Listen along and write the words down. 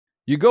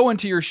You go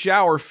into your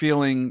shower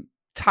feeling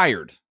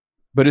tired,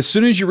 but as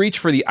soon as you reach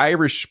for the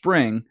Irish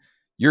Spring,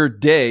 your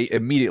day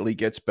immediately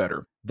gets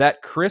better.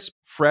 That crisp,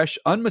 fresh,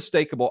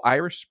 unmistakable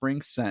Irish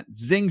Spring scent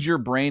zings your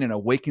brain and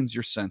awakens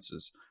your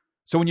senses.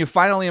 So when you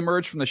finally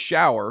emerge from the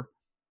shower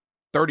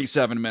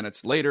 37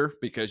 minutes later,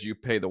 because you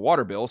pay the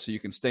water bill so you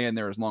can stay in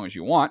there as long as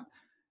you want,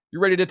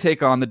 you're ready to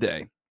take on the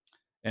day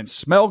and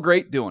smell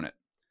great doing it.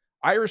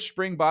 Irish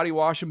Spring Body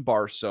Wash and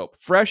Bar Soap.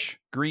 Fresh,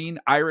 green,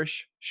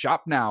 Irish.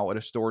 Shop now at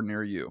a store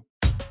near you.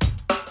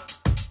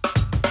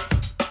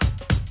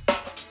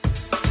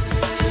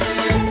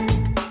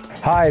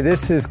 Hi,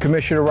 this is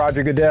Commissioner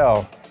Roger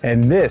Goodell,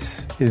 and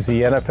this is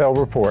the NFL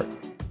Report.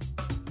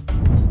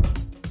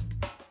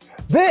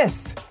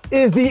 This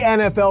is the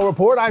NFL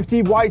Report. I'm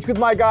Steve Weitz with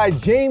my guy,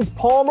 James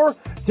Palmer.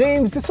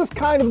 James, this was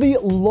kind of the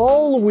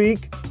lull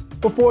week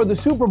before the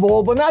Super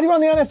Bowl, but not here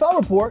on the NFL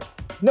Report.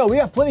 No, we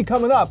have plenty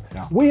coming up.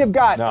 No. We have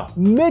got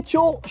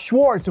Mitchell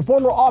Schwartz, a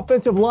former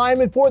offensive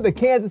lineman for the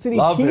Kansas City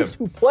Chiefs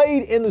who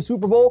played in the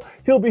Super Bowl.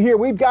 He'll be here.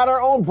 We've got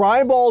our own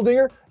Brian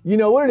Baldinger. You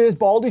know what it is,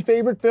 Baldy's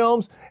favorite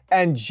films.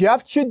 And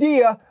Jeff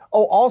Chadia.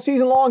 All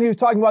season long he was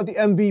talking about the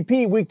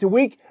MVP week to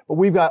week, but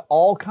we've got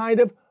all kind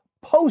of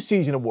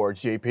postseason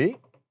awards, JP.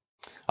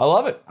 I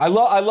love it. I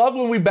love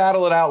when we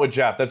battle it out with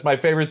Jeff. That's my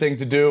favorite thing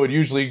to do. It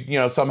usually,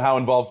 somehow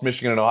involves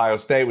Michigan and Ohio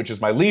State, which is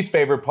my least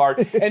favorite part.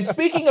 And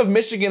speaking of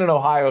Michigan and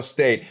Ohio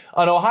State,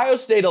 an Ohio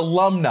State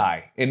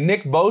alumni in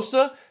Nick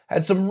Bosa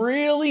had some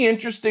really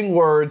interesting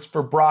words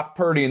for Brock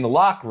Purdy in the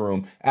locker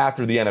room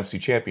after the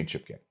NFC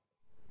Championship game.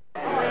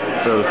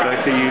 So the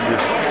fact that you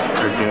just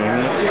are doing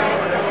this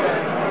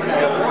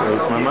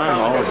blows my mind.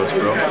 All of us,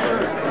 bro.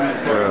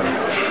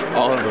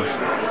 All of us.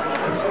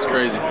 It's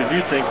crazy. Did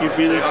you think you'd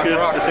be this good?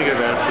 I think I've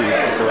asked you this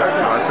before.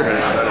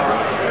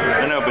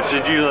 I know, but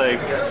did you,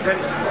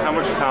 how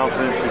much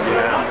confidence did you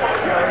have?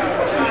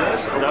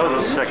 Because I was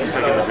the second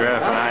pick of the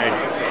draft, and I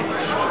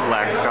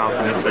lacked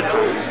confidence at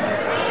times.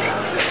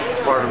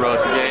 Part of the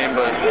game,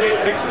 but...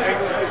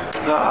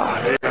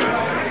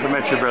 I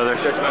met your brother.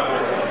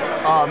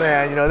 Oh,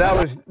 man, that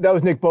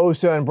was Nick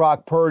Bosa and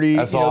Brock Purdy.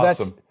 That's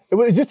awesome. It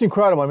was just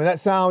incredible. I mean, that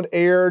sound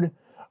aired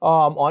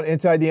on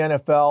Inside the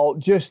NFL.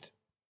 Just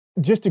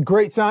a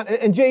great sound.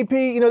 And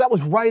JP, that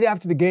was right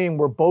after the game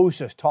where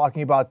Bosa's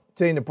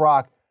saying to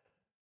Brock,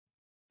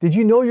 did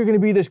you know you're going to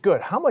be this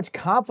good? How much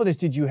confidence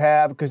did you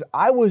have? Because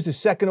I was the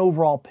second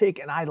overall pick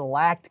and I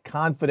lacked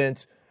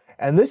confidence.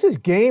 And this is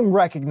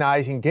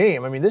game-recognizing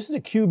game. I mean, this is a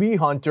QB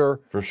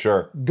hunter. For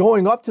sure.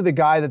 Going up to the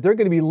guy that they're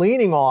going to be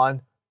leaning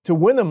on to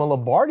win them a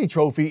Lombardi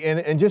trophy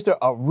and just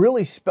a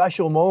really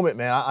special moment,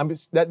 man.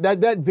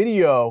 That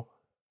video,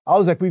 I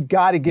was like, we've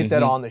got to get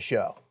that on the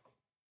show.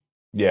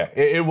 Yeah,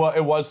 it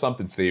was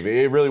something, Steve.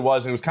 It really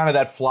was. And it was kind of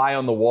that fly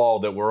on the wall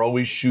that we're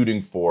always shooting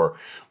for,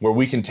 where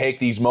we can take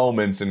these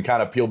moments and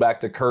kind of peel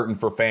back the curtain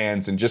for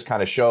fans and just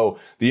kind of show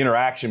the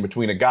interaction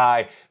between a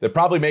guy that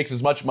probably makes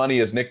as much money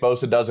as Nick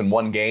Bosa does in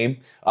one game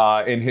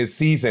in his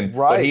season.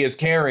 Right. But he is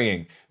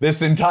carrying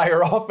this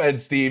entire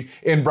offense, Steve,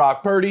 in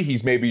Brock Purdy.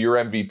 He's maybe your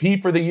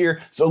MVP for the year.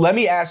 So let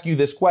me ask you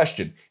this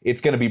question. It's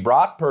going to be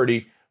Brock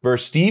Purdy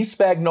versus Steve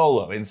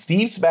Spagnuolo. And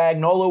Steve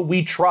Spagnuolo,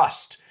 we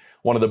trust.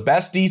 One of the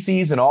best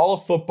DCs in all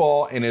of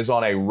football and is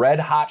on a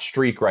red-hot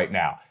streak right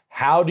now.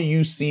 How do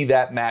you see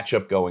that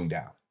matchup going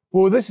down?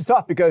 Well, this is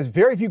tough because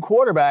very few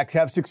quarterbacks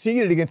have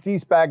succeeded against Steve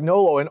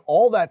Spagnuolo and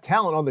all that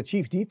talent on the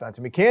Chiefs' defense.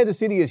 I mean, Kansas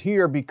City is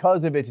here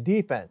because of its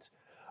defense.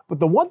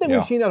 But the one thing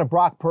we've seen out of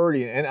Brock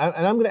Purdy, and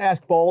I'm going to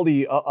ask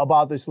Baldy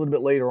about this a little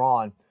bit later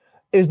on,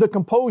 is the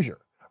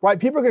composure, right?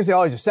 People are going to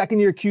say, he's a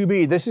second-year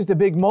QB. This is the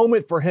big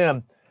moment for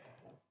him.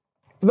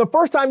 For the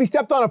first time he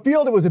stepped on a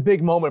field, it was a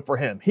big moment for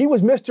him. He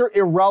was Mr.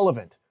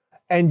 Irrelevant.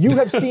 And you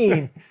have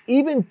seen,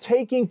 even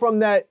taking from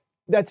that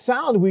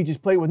sound we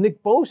just played with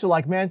Nick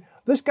Bosa, man,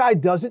 this guy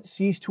doesn't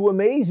cease to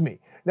amaze me.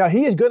 Now,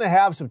 he is going to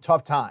have some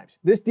tough times.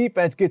 This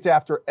defense gets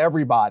after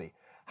everybody.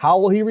 How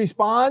will he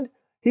respond?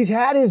 He's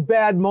had his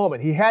bad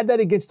moment. He had that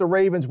against the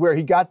Ravens where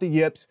he got the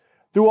yips,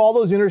 threw all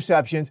those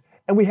interceptions,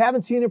 and we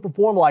haven't seen him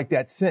perform like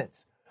that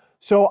since.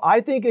 So I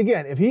think,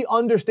 again, if he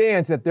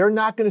understands that they're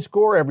not going to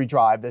score every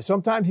drive, that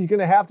sometimes he's going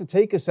to have to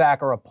take a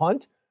sack or a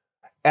punt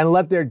and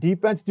let their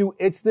defense do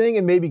its thing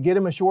and maybe get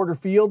him a shorter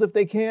field if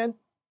they can,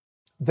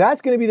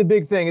 that's going to be the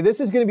big thing. And this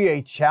is going to be a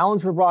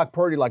challenge for Brock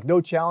Purdy, like no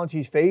challenge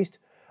he's faced.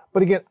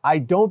 But again, I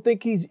don't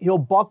think he'll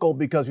buckle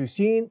because we've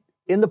seen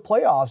in the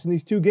playoffs in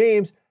these two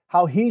games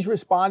how he's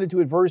responded to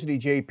adversity,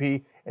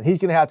 JP, and he's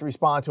going to have to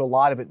respond to a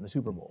lot of it in the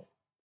Super Bowl.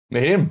 He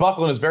didn't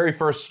buckle in his very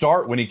first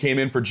start when he came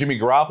in for Jimmy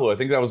Garoppolo. I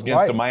think that was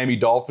against a Miami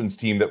Dolphins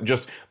team that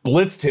just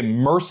blitzed him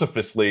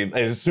mercilessly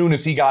as soon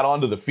as he got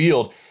onto the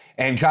field.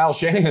 And Kyle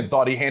Shanahan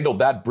thought he handled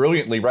that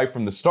brilliantly right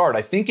from the start.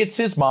 I think it's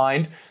his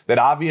mind that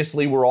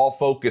obviously we're all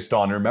focused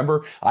on.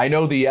 Remember, I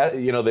know the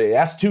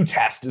S2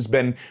 test has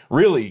been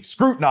really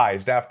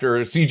scrutinized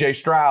after C.J.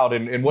 Stroud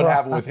and what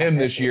happened with him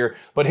this year,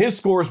 but his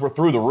scores were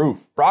through the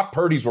roof. Brock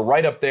Purdy's were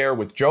right up there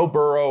with Joe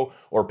Burrow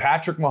or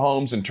Patrick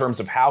Mahomes in terms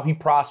of how he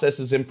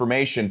processes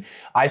information.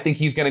 I think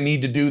he's going to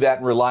need to do that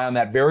and rely on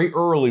that very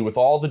early with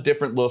all the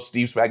different looks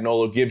Steve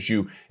Spagnuolo gives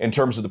you in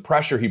terms of the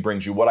pressure he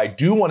brings you. What I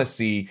do want to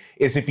see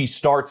is if he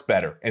starts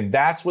better. And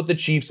that's what the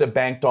Chiefs have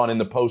banked on in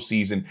the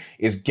postseason,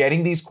 is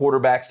getting these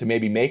quarterbacks to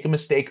maybe make a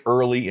mistake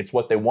early. It's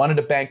what they wanted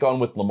to bank on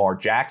with Lamar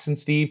Jackson,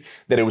 Steve,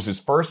 that it was his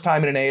first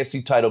time in an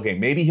AFC title game.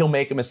 Maybe he'll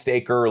make a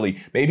mistake early.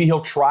 Maybe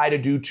he'll try to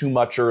do too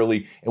much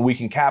early and we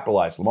can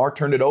capitalize. Lamar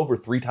turned it over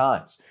 3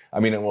 times. I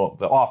mean, well,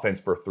 the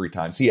offense for 3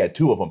 times. He had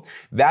 2 of them.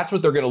 That's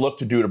what they're going to look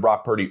to do to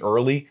Brock Purdy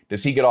early.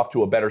 Does he get off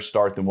to a better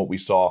start than what we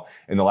saw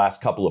in the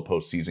last couple of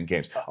postseason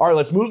games? All right,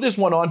 let's move this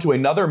one on to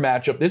another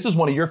matchup. This is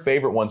one of your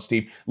favorite ones,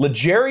 Steve.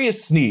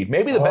 L'Jarius Sneed,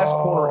 maybe the best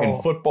corner in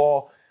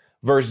football,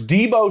 versus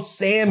Deebo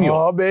Samuel.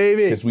 Oh,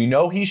 baby. Because we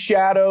know he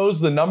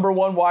shadows the number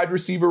 1 wide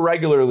receiver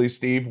regularly,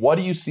 Steve. What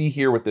do you see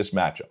here with this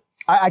matchup?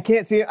 I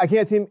can't see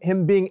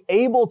him being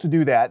able to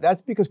do that.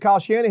 That's because Kyle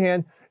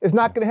Shanahan is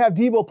not going to have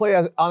Deebo play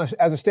as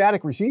a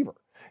static receiver.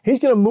 He's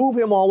going to move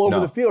him all over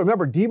the field.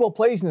 Remember, Deebo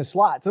plays in the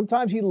slot.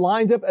 Sometimes he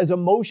lines up as a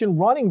motion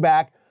running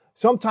back.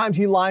 Sometimes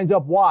he lines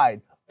up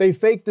wide. They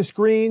fake the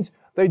screens.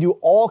 They do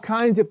all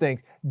kinds of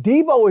things.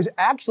 Deebo is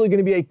actually going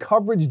to be a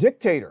coverage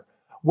dictator.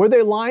 Where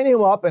they line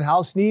him up and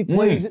how Snead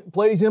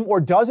plays him or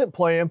doesn't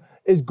play him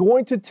is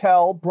going to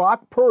tell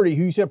Brock Purdy,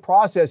 who you said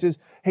processes,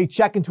 hey,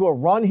 check into a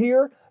run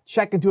here,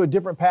 check into a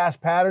different pass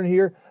pattern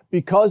here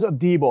because of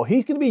Deebo.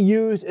 He's going to be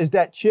used as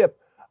that chip,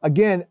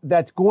 again,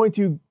 that's going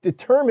to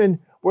determine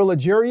where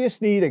L'Jarius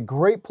Sneed, a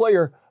great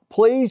player,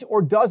 plays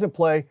or doesn't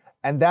play,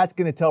 and that's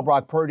going to tell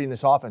Brock Purdy in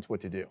this offense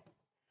what to do.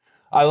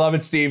 I love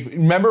it, Steve.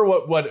 Remember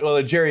what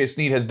L'Jarius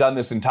Sneed has done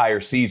this entire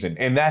season,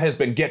 and that has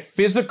been get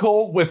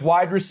physical with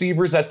wide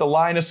receivers at the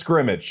line of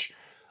scrimmage.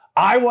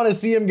 I want to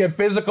see him get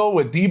physical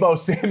with Deebo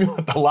Samuel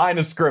at the line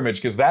of scrimmage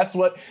because that's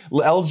what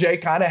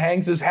LJ kind of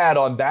hangs his hat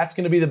on. That's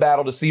going to be the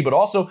battle to see. But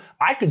also,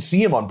 I could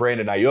see him on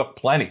Brandon Ayuk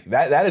plenty.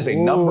 That is a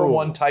number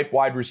 1 type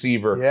wide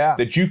receiver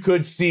that you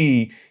could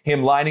see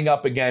him lining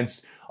up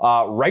against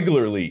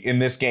regularly in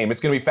this game.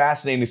 It's going to be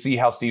fascinating to see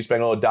how Steve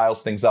Spagnuolo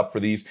dials things up for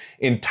these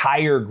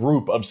entire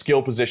group of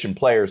skill position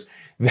players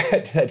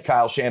that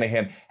Kyle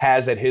Shanahan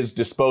has at his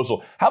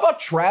disposal. How about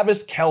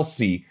Travis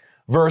Kelce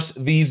versus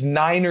these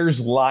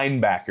Niners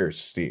linebackers,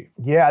 Steve?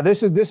 Yeah,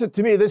 this is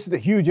to me, this is a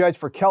huge edge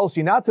for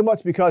Kelce. Not so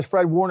much because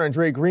Fred Warner and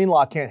Dre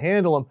Greenlaw can't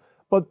handle him,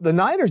 but the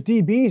Niners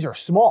DBs are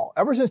small.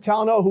 Ever since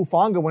Talanoa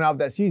Hufanga went out with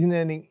that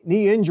season-ending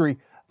knee injury,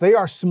 they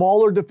are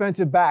smaller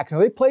defensive backs. Now,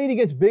 they played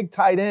against big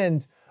tight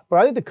ends, but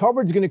I think the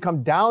coverage is going to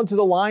come down to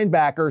the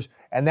linebackers,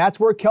 and that's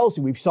where Kelce,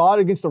 we saw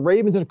it against the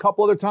Ravens and a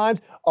couple other times,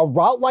 a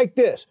route like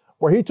this,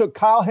 where he took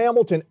Kyle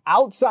Hamilton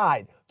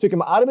outside, took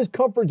him out of his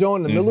comfort zone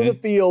in the middle of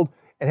the field,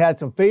 and had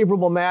some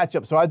favorable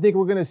matchups. So I think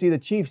we're going to see the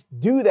Chiefs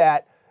do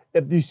that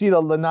if you see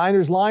the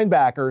Niners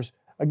linebackers,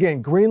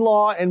 again,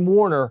 Greenlaw and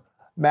Warner,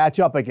 match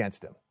up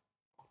against him.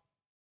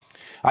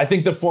 I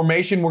think the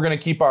formation we're going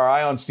to keep our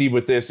eye on, Steve,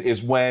 with this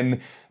is when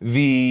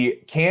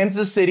the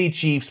Kansas City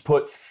Chiefs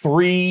put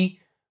 3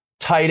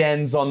 tight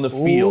ends on the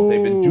field.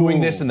 They've been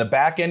doing this in the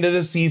back end of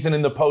the season,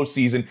 in the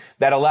postseason.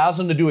 That allows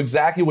them to do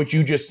exactly what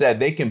you just said.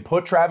 They can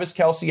put Travis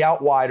Kelce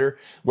out wider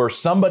where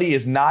somebody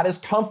is not as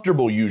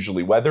comfortable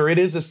usually, whether it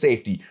is a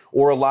safety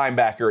or a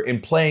linebacker,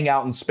 in playing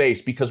out in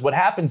space. Because what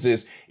happens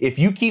is if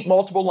you keep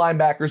multiple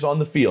linebackers on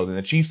the field, and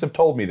the Chiefs have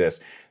told me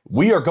this,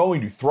 we are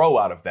going to throw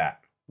out of that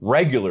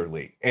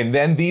regularly. And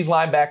then these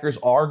linebackers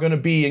are going to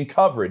be in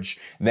coverage.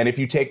 And then if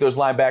you take those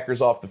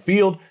linebackers off the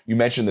field, you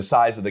mentioned the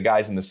size of the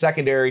guys in the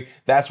secondary,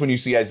 that's when you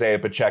see Isaiah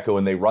Pacheco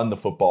and they run the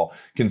football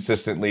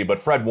consistently. But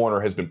Fred Warner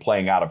has been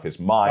playing out of his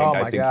mind.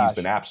 I think he's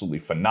been absolutely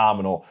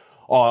phenomenal.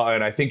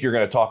 And I think you're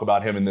going to talk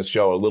about him in this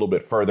show a little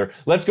bit further.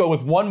 Let's go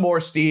with one more,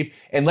 Steve,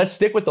 and let's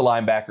stick with the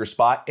linebacker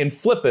spot and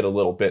flip it a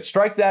little bit.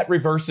 Strike that,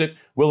 reverse it,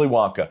 Willy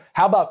Wonka.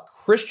 How about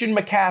Christian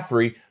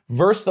McCaffrey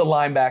versus the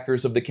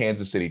linebackers of the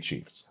Kansas City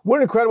Chiefs? What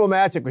an incredible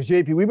matchup with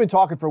JP. We've been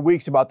talking for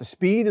weeks about the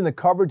speed and the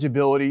coverage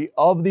ability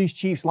of these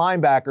Chiefs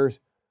linebackers.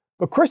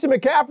 But Christian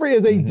McCaffrey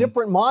is a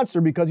different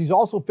monster because he's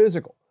also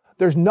physical.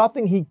 There's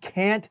nothing he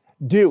can't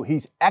do.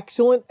 He's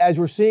excellent, as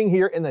we're seeing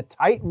here, in the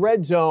tight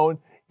red zone,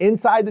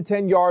 inside the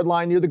 10-yard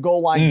line, near the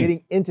goal line,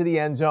 getting into the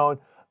end zone.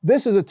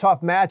 This is a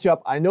tough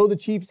matchup. I know the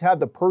Chiefs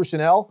have the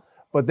personnel,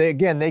 but they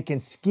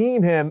can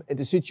scheme him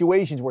into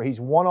situations where he's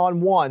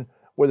one-on-one,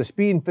 where the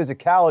speed and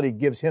physicality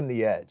gives him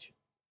the edge.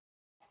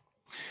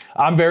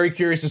 I'm very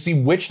curious to see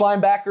which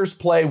linebackers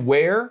play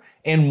where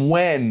and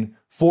when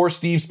for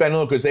Steve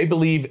Spagnuolo, because they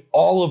believe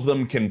all of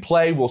them can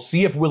play. We'll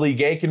see if Willie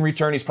Gay can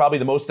return. He's probably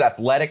the most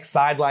athletic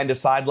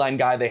sideline-to-sideline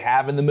guy they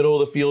have in the middle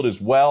of the field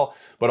as well.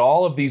 But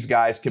all of these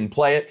guys can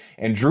play it.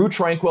 And Drew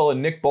Tranquill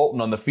and Nick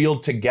Bolton on the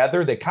field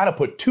together, they kind of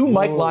put two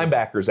Mike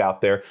linebackers out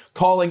there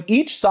calling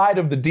each side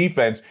of the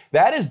defense.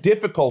 That is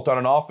difficult on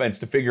an offense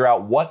to figure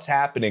out what's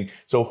happening.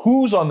 So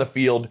who's on the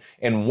field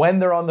and when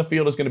they're on the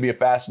field is going to be a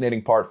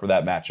fascinating part for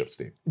that matchup,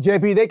 Steve.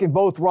 JP, they can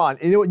both run.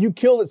 And you know what? You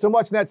killed it so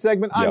much in that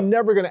segment, I'm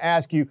never going to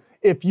ask you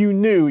if you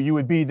knew you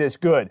would be this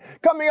good.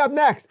 Coming up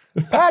next,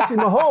 Patrick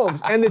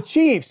Mahomes and the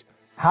Chiefs.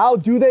 How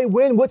do they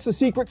win? What's the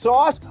secret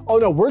sauce? Oh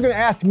no, we're going to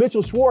ask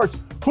Mitchell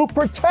Schwartz, who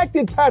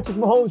protected Patrick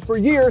Mahomes for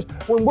years,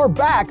 when we're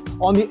back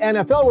on the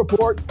NFL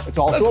Report. It's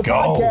also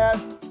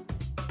podcast.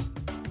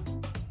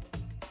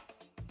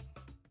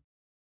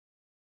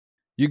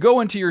 You go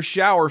into your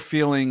shower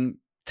feeling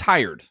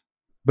tired,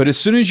 but as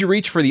soon as you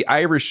reach for the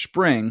Irish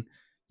Spring,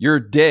 your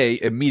day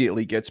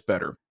immediately gets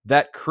better.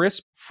 That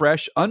crisp,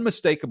 fresh,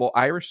 unmistakable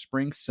Irish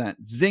Spring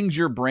scent zings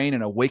your brain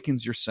and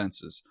awakens your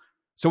senses.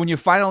 So when you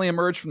finally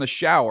emerge from the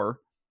shower,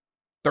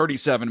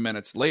 37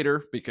 minutes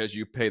later, because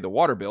you pay the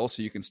water bill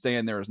so you can stay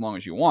in there as long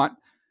as you want,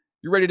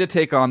 you're ready to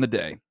take on the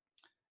day.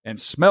 And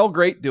smell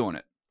great doing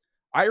it.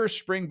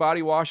 Irish Spring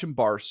Body Wash and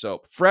Bar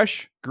Soap.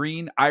 Fresh,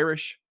 green,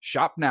 Irish.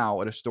 Shop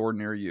now at a store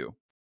near you.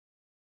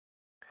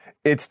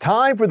 It's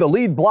time for the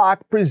lead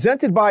block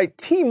presented by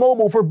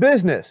T-Mobile for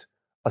Business.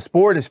 A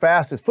sport as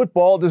fast as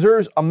football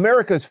deserves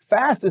America's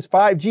fastest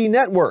 5G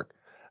network.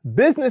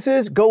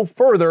 Businesses go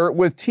further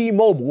with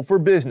T-Mobile for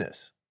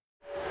Business.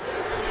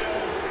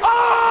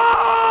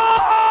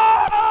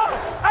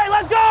 Hey,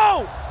 let's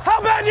go! How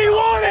bad do you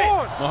want it?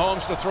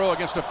 Mahomes to throw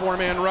against a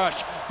four-man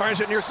rush.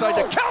 Fires it near side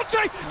to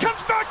Kelce.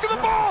 Comes back to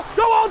the ball.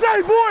 Go all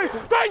day, boy!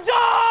 Great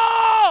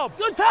job!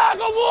 Good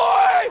tackle,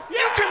 boy!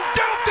 You can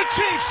doubt the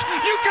Chiefs.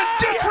 You can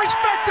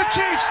disrespect the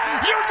Chiefs.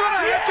 You're going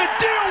to have to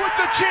deal with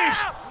the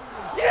Chiefs.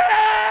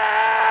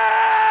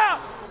 Yeah!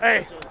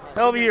 Hey,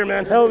 hell of a year,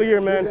 man. Hell of a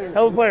year, man.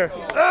 Hell of a player.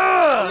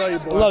 I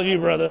love you,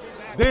 brother.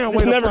 Damn,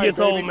 it never gets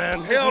old,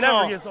 man. It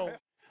never gets old.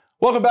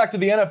 Welcome back to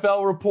the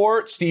NFL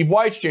Report. Steve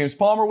Weitz, James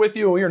Palmer with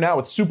you. We are now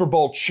with Super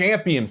Bowl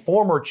champion,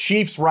 former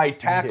Chiefs right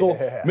tackle,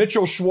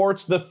 Mitchell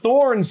Schwartz, the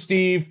thorn,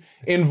 Steve,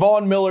 in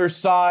Von Miller's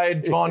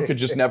side. Von could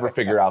just never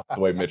figure out the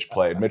way Mitch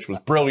played. Mitch was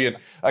brilliant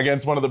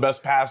against one of the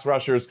best pass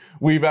rushers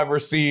we've ever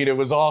seen. It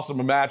was awesome,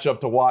 a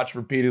matchup to watch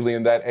repeatedly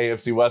in that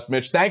AFC West.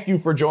 Mitch, thank you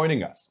for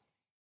joining us.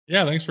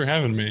 Yeah, thanks for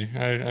having me.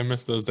 I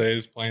missed those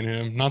days playing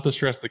him. Not the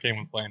stress that came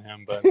with playing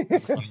him, but it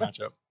was a fun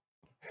matchup.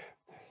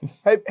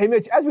 Hey,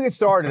 Mitch, as we get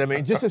started, I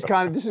mean, this is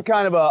kind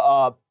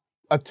of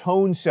a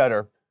tone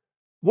setter.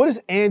 What is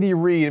Andy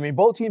Reid? I mean,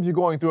 both teams are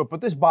going through it, but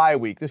this bye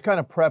week, this kind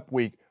of prep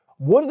week,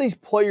 what are these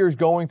players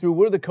going through?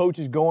 What are the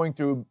coaches going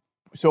through?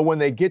 So when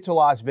they get to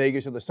Las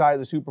Vegas or the side of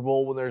the Super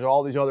Bowl, when there's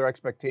all these other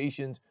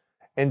expectations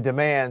and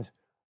demands,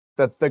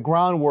 that the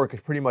groundwork has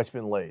pretty much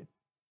been laid.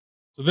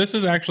 So this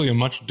is actually a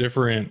much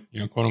different,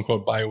 quote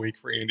unquote, bye week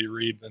for Andy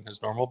Reid than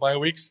his normal bye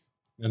weeks.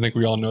 I think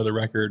we all know the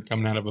record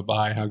coming out of a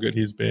bye, how good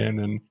he's been,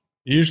 and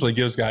he usually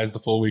gives guys the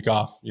full week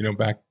off.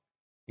 Back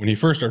when he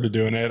first started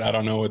doing it, I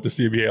don't know what the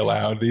CBA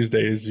allowed. These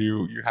days,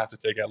 you have to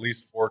take at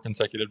least 4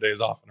 consecutive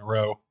days off in a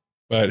row.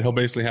 But he'll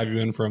basically have you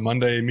in for a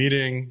Monday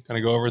meeting, kind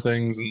of go over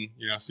things, and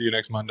see you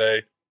next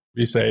Monday.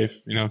 Be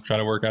safe. Try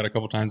to work out a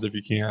couple times if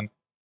you can.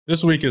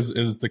 This week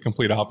is the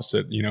complete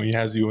opposite. He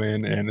has you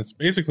in, and it's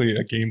basically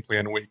a game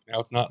plan week.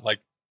 Now, it's not like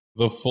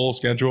the full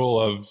schedule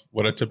of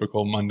what a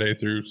typical Monday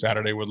through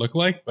Saturday would look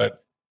like, but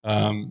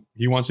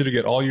he wants you to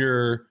get all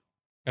your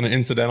kind of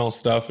incidental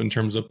stuff in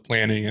terms of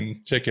planning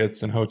and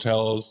tickets and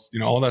hotels.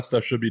 All that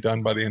stuff should be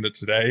done by the end of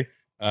today.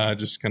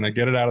 Just kind of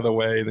get it out of the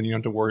way. Then you don't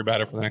have to worry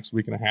about it for the next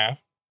week and a half.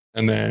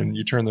 And then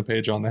you turn the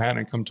page on that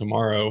and come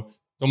tomorrow.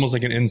 It's almost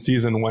like an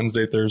in-season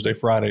Wednesday, Thursday,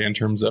 Friday in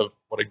terms of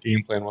what a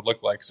game plan would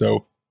look like.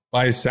 So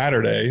by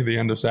Saturday, the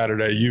end of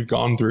Saturday, you've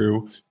gone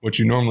through what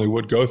you normally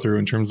would go through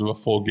in terms of a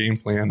full game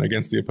plan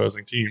against the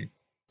opposing team.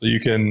 So you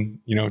can,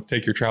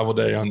 take your travel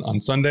day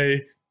on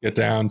Sunday, get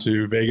down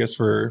to Vegas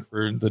for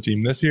the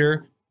team this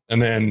year.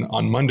 And then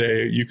on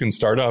Monday, you can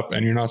start up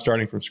and you're not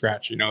starting from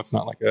scratch. It's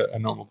not like a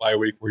normal bye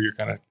week where you're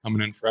kind of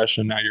coming in fresh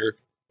and now you're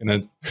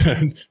going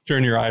to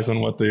turn your eyes on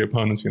what the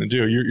opponent's going to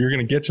do. You're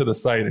going to get to the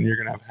site and you're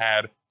going to have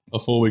had a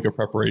full week of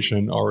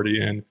preparation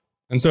already in.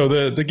 And so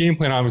the game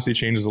plan obviously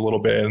changes a little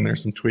bit and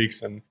there's some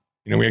tweaks. And,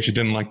 we actually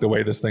didn't like the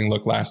way this thing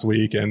looked last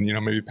week. And,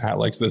 maybe Pat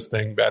likes this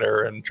thing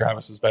better and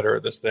Travis is better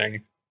at this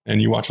thing.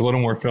 And you watch a little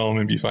more film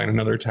and you find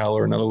another tell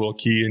or another little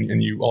key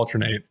and you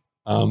alternate.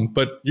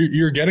 But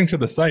you're getting to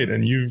the site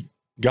and you've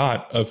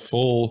got a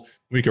full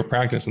week of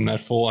practice and that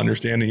full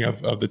understanding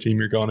of the team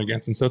you're going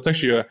against. And so it's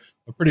actually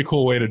a pretty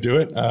cool way to do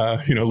it, a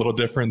little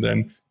different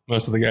than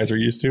most of the guys are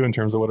used to in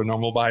terms of what a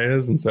normal bye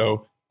is. And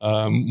so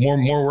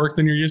more work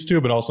than you're used to,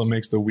 but also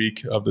makes the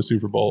week of the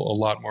Super Bowl a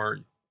lot more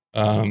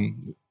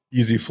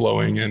easy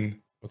flowing. And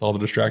with all the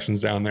distractions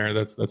down there,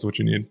 that's what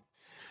you need.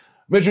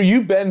 Mitchell,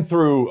 you've been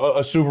through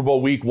a Super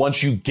Bowl week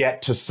once you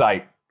get to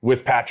site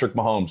with Patrick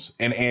Mahomes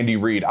and Andy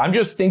Reid? I'm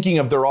just thinking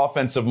of their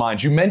offensive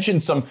minds. You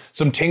mentioned some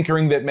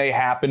tinkering that may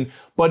happen,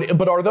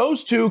 but are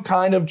those two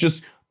kind of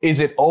just, is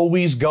it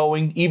always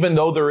going, even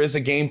though there is a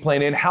game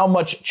plan in? How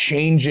much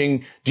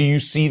changing do you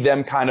see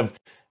them kind of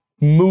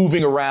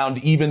moving around,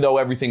 even though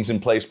everything's in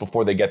place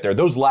before they get there,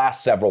 those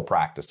last several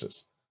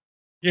practices?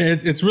 Yeah,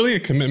 it's really a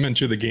commitment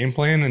to the game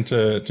plan and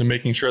to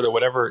making sure that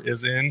whatever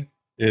is in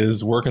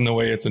is working the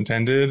way it's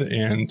intended,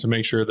 and to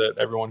make sure that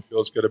everyone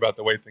feels good about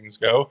the way things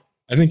go.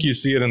 I think you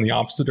see it in the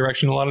opposite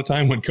direction a lot of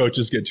time. When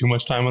coaches get too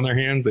much time on their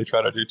hands, they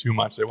try to do too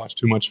much. They watch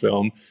too much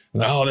film.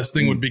 Oh, this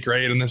thing would be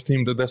great, and this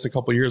team did this a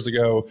couple years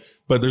ago.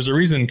 But there's a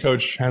reason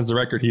coach has the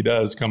record he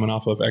does coming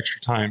off of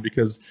extra time,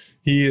 because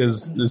he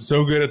is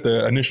so good at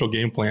the initial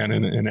game plan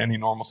in any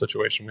normal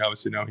situation. We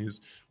obviously know he's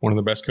one of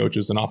the best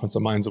coaches and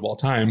offensive minds of all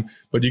time,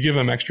 but you give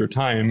him extra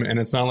time and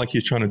it's not like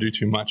he's trying to do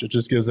too much. It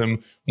just gives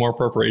him more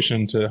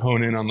preparation to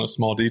hone in on those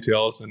small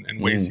details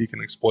and ways he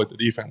can exploit the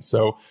defense.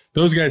 So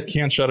those guys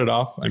can't shut it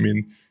off. I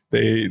mean,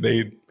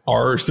 they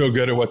are so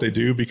good at what they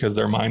do because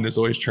their mind is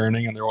always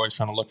churning and they're always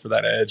trying to look for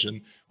that edge and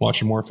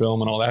watching more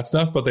film and all that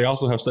stuff. But they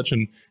also have such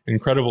an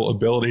incredible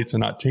ability to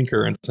not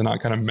tinker and to not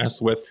kind of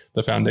mess with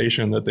the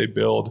foundation that they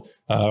build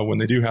when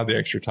they do have the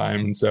extra time.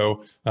 And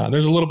so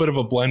there's a little bit of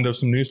a blend of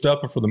some new stuff,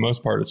 but for the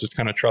most part, it's just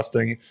kind of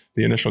trusting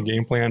the initial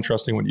game plan,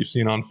 trusting what you've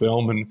seen on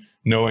film, and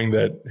knowing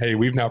that, hey,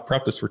 we've now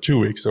prepped this for 2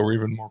 weeks, so we're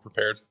even more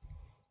prepared.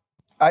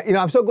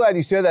 I'm so glad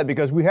you said that,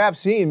 because we have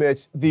seen,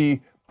 Mitch, the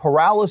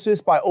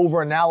paralysis by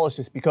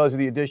overanalysis because of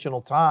the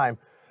additional time.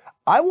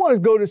 I want to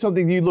go to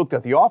something you looked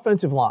at, the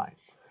offensive line.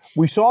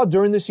 We saw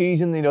during the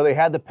season, they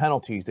had the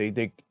penalties.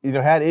 They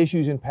had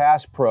issues in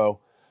pass pro.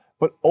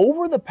 But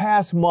over the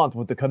past month,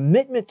 with the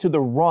commitment to the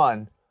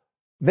run,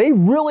 they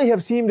really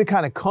have seemed to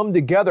kind of come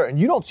together, and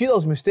you don't see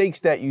those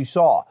mistakes that you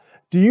saw.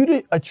 Do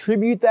you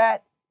attribute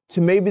that to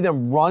maybe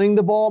them running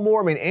the ball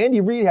more? I mean, Andy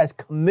Reid has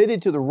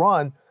committed to the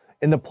run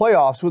in the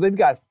playoffs, where they've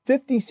got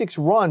 56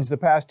 runs the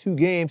past 2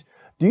 games.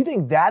 Do you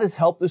think that has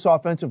helped this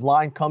offensive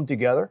line come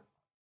together?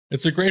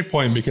 It's a great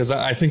point, because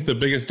I think the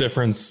biggest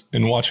difference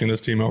in watching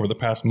this team over the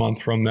past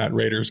month from that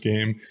Raiders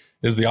game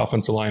is the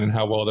offensive line and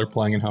how well they're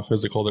playing and how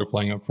physical they're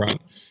playing up front.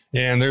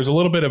 And there's a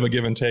little bit of a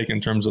give and take in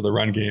terms of the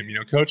run game.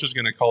 Coach is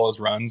going to call his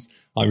runs.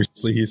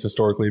 Obviously, he's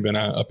historically been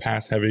a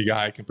pass-heavy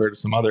guy compared to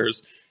some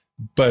others.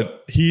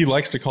 But he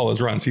likes to call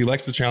his runs. He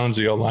likes to challenge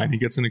the O-line. He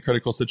gets into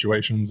critical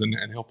situations and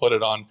he'll put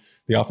it on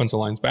the offensive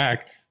line's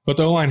back. But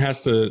the O-line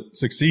has to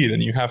succeed,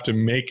 and you have to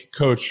make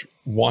coach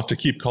want to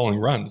keep calling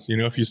runs.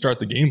 If you start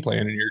the game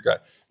plan and you're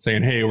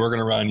saying, hey, we're going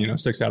to run,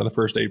 6 out of the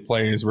first 8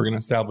 plays, we're going to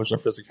establish our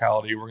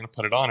physicality, we're going to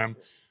put it on him.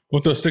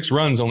 If those 6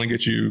 runs only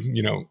get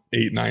you,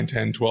 8, 9,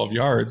 10, 12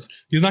 yards,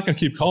 he's not going to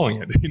keep calling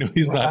it.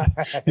 He's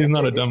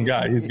not a dumb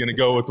guy. He's going to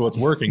go with what's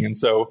working. And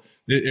so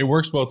it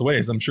works both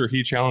ways. I'm sure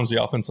he challenged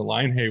the offensive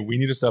line. Hey, we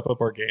need to step up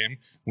our game.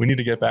 We need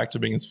to get back to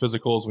being as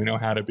physical as we know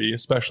how to be,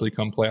 especially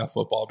come playoff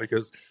football,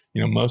 because,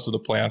 most of the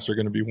playoffs are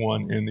going to be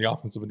won in the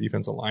offensive and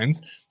defensive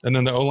lines. And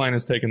then the O-line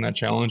has taken that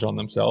challenge on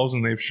themselves,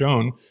 and they've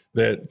shown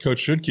that coach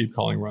should keep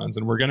calling runs,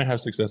 and we're going to have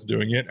success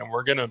doing it. And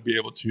we're going to be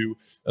able to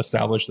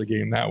establish the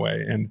game that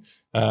way. And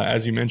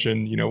as you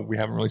mentioned, we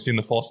haven't really seen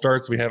the false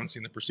starts. We haven't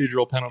seen the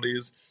procedural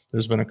penalties.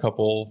 There's been a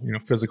couple,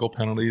 physical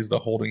penalties, the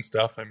holding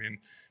stuff. I mean,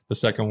 the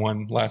second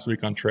one last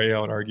week on Trey, I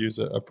would argue, is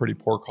a pretty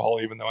poor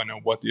call, even though I know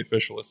what the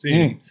official is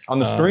seeing on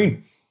the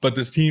screen. But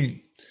this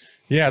team,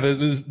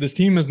 this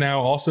team is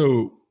now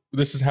also,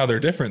 this is how they're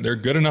different. They're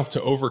good enough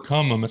to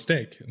overcome a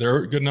mistake.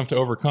 They're good enough to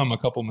overcome a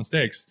couple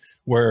mistakes,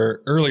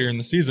 where earlier in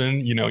the season,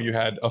 you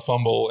had a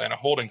fumble and a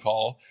holding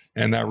call,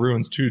 and that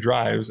ruins 2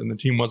 drives, and the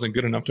team wasn't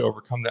good enough to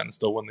overcome that and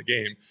still win the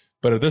game.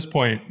 But at this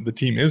point, the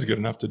team is good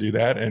enough to do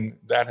that, and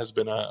that has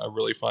been a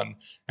really fun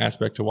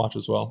aspect to watch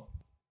as well.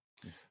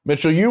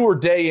 Mitchell, you were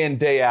day in,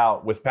 day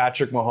out with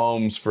Patrick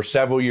Mahomes for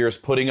several years,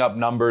 putting up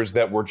numbers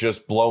that were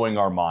just blowing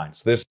our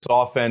minds. This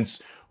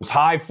offense was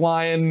high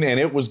flying, and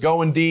it was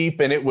going deep,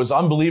 and it was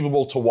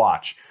unbelievable to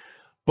watch.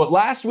 But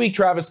last week,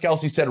 Travis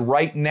Kelce said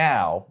right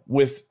now,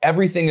 with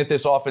everything that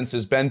this offense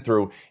has been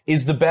through,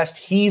 is the best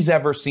he's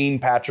ever seen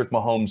Patrick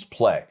Mahomes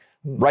play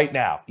right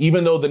now,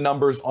 even though the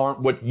numbers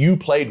aren't what you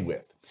played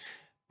with.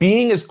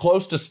 Being as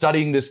close to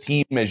studying this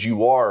team as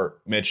you are,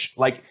 Mitch,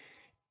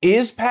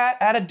 is Pat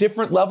at a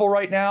different level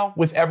right now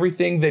with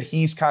everything that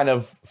he's kind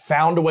of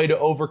found a way to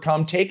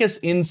overcome? Take us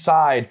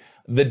inside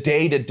the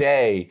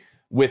day-to-day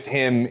with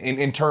him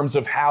in terms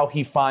of how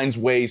he finds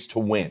ways to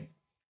win.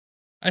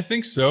 I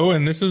think so.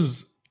 And this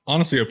is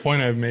honestly a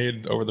point I've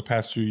made over the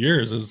past few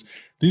years, is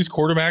these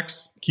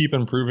quarterbacks keep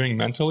improving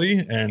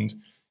mentally. And,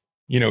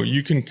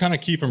 you can kind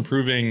of keep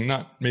improving,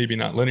 maybe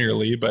not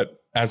linearly, but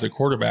as a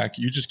quarterback,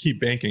 you just keep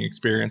banking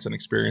experience and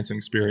experience and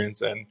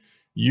experience. And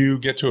you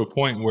get to a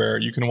point where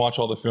you can watch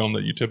all the film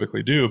that you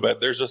typically do, but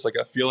there's just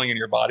a feeling in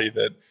your body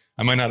that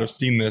I might not have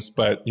seen this,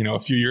 but a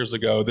few years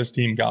ago, this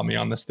team got me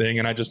on this thing,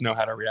 and I just know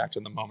how to react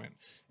in the moment.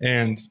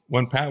 And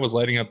when Pat was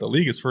lighting up the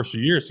league his first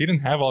few years, he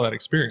didn't have all that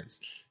experience.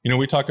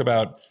 We talk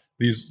about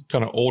these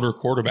kind of older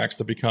quarterbacks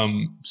to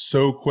become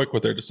so quick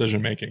with their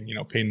decision making,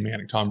 Peyton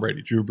Manning, Tom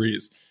Brady, Drew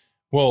Brees.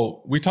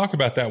 Well, we talk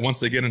about that once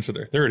they get into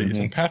their 30s,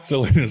 and Pat's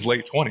still in his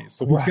late 20s.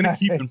 So he's going to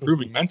keep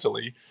improving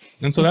mentally.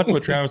 And so that's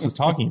what Travis is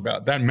talking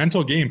about. That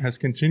mental game has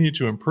continued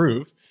to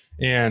improve.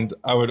 And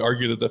I would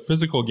argue that the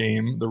physical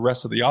game, the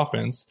rest of the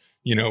offense,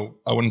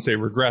 I wouldn't say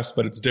regress,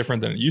 but it's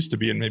different than it used to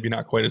be, and maybe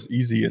not quite as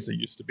easy as it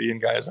used to be.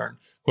 And guys aren't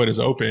quite as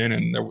open,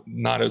 and there's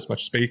not as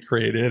much space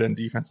created, and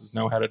defenses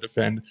know how to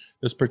defend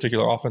this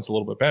particular offense a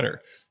little bit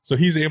better. So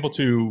he's able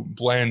to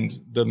blend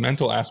the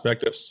mental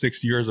aspect of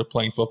 6 years of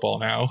playing football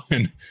now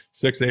and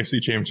 6 AFC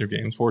championship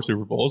games, 4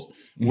 Super Bowls,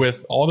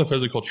 with all the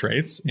physical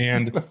traits.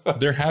 And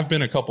there have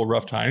been a couple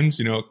rough times,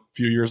 a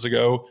few years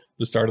ago,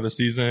 the start of the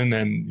season,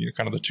 and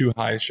kind of the too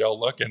high shell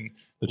look, and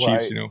the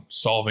Chiefs,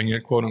 solving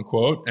it, quote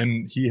unquote.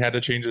 And he had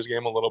to change his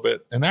game a little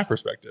bit in that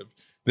perspective.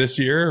 This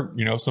year,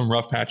 some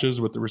rough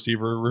patches with the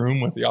receiver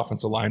room, with the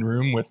offensive line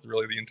room, with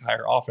really the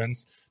entire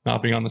offense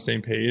not being on the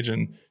same page,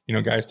 and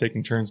guys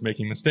taking turns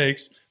making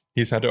mistakes.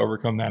 He's had to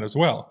overcome that as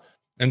well.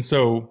 And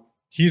so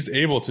he's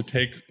able to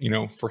take,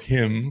 for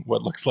him,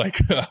 what looks like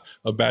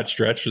a bad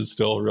stretch is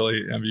still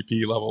really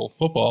MVP level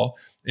football,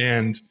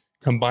 and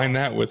combine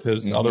that with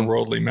his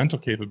otherworldly mental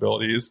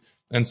capabilities.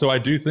 And so I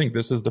do think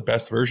this is the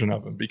best version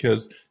of him,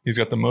 because he's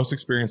got the most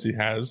experience he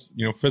has.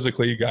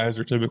 Physically, guys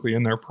are typically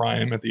in their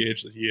prime at the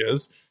age that he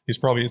is. He's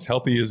probably as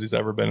healthy as he's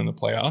ever been in the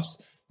playoffs.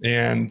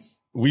 And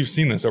we've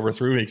seen this over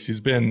 3 weeks.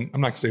 He's been,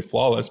 I'm not going to say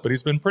flawless, but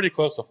he's been pretty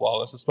close to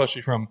flawless,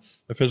 especially from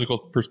a physical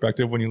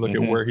perspective when you look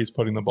at where he's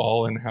putting the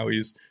ball and how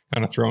he's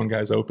kind of throwing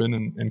guys open.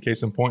 And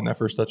case in point, that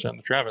first touchdown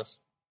to Travis.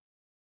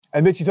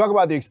 And Mitch, you talk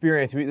about the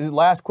experience. The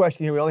last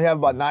question here, we only have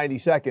about 90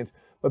 seconds.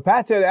 But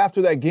Pat said after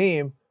that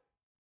game,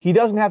 he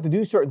doesn't have to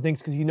do certain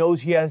things because he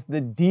knows he has the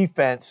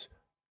defense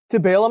to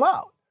bail him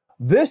out.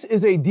 This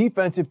is a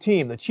defensive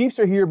team. The Chiefs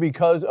are here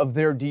because of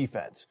their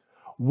defense.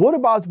 What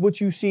about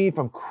what you've seen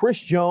from Chris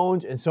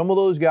Jones and some of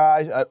those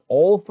guys at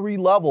all 3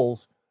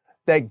 levels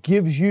that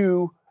gives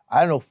you,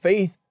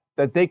 faith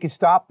that they can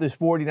stop this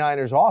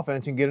 49ers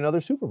offense and get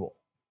another Super Bowl?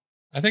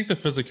 I think the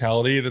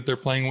physicality that they're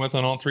playing with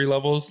on all 3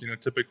 levels,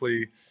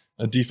 typically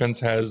a defense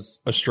has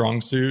a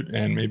strong suit,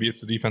 and maybe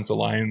it's the defensive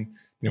line.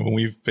 When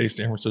we faced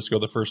San Francisco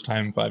the first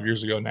time 5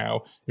 years ago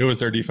now, it was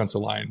their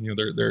defensive line.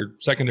 Their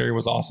secondary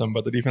was awesome,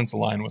 but the defensive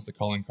line was the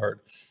calling card.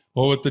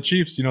 Well, with the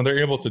Chiefs, they're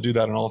able to do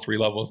that on all 3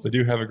 levels. They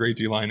do have a great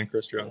D-line, and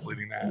Chris Jones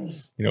leading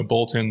that.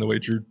 Bolton, the way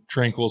Drew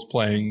Tranquil's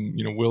playing,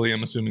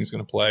 William, assuming he's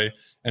going to play.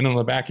 And on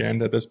the back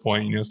end at this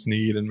point,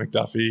 Snead and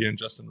McDuffie and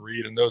Justin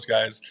Reed, and those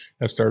guys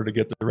have started to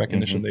get the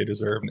recognition they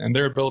deserve. And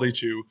their ability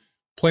to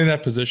play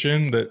that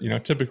position that,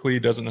 typically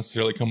doesn't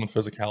necessarily come with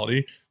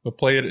physicality, but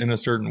play it in a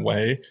certain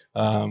way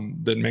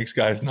that makes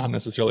guys not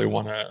necessarily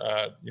want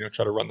to,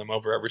 try to run them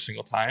over every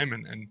single time,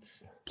 and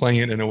playing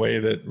it in a way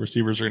that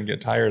receivers are going to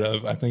get tired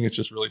of. I think it's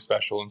just really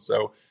special. And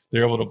so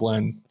they're able to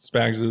blend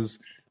Spags'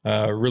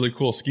 really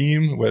cool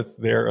scheme with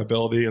their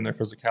ability and their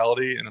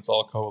physicality, and it's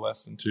all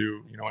coalesced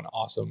into, an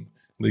awesome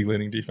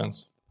league-leading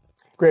defense.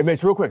 Great,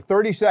 Mitch. Real quick,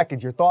 30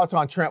 seconds. Your thoughts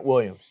on Trent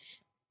Williams,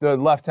 the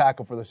left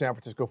tackle for the San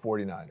Francisco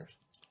 49ers?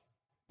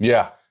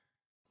 Yeah.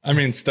 I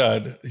mean,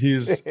 stud. He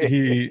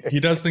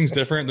does things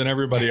different than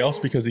everybody else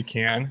because he's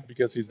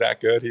that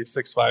good. He's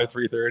 6'5",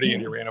 330,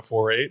 and he ran a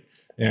 4.8,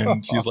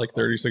 and he's like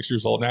 36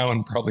 years old now,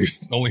 and probably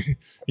only,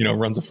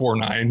 runs a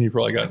 4.9. He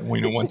probably got,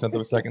 1/10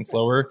 of a second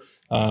slower.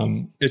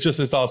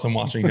 It's awesome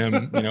watching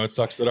him. It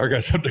sucks that our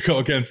guys have to go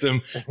against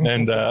him,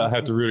 and I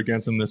have to root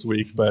against him this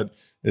week, but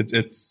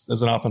it's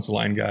as an offensive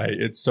line guy,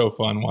 it's so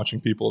fun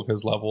watching people of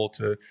his level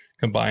to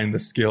combine the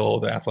skill,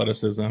 the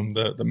athleticism,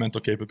 the mental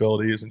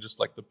capabilities, and just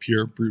like the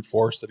pure brute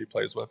force that he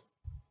plays with.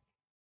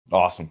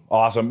 Awesome.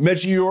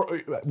 Mitch,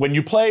 when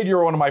you played, you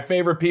were one of my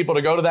favorite people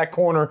to go to that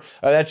corner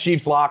of that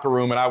Chiefs locker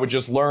room, and I would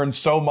just learn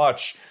so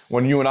much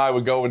when you and I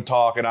would go and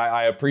talk, and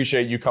I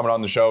appreciate you coming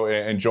on the show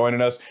and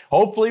joining us.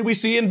 Hopefully we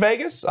see you in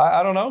Vegas.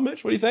 I don't know,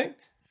 Mitch, what do you think?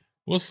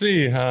 We'll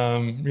see.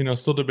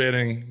 Still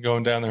debating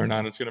going down there or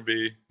not. It's going to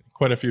be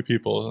quite a few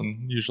people,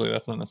 and usually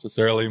that's not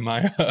necessarily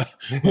my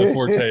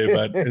forte,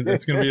 but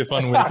it's going to be a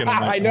fun weekend.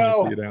 I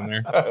know. See you down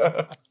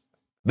there.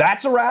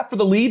 That's a wrap for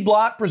the Lead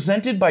Block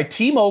presented by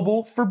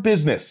T-Mobile for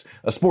Business.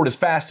 A sport as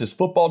fast as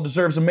football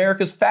deserves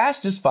America's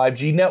fastest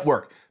 5G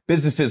network.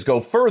 Businesses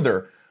go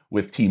further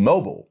with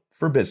T-Mobile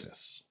for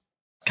Business.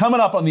 Coming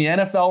up on the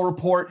NFL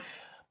Report,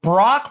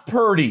 Brock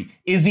Purdy.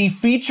 Is he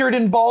featured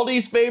in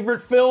Baldy's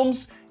favorite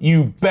films?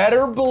 You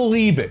better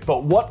believe it.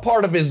 But what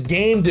part of his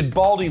game did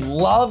Baldy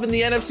love in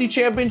the NFC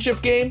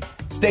Championship game?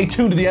 Stay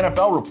tuned to the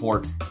NFL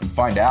Report and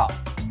find out.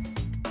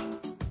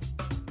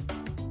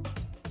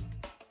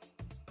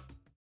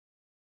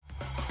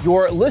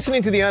 You're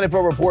listening to the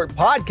NFL Report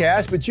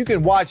podcast, but you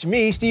can watch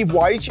me, Steve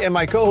Wyche, and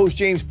my co-host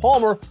James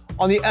Palmer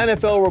on the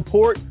NFL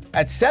Report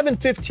at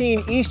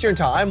 7:15 Eastern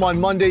Time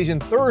on Mondays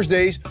and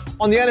Thursdays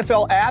on the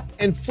NFL app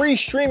and free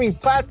streaming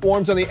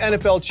platforms on the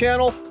NFL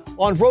channel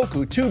on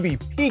Roku, Tubi,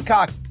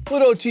 Peacock,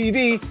 Pluto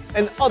TV,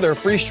 and other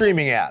free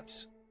streaming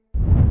apps.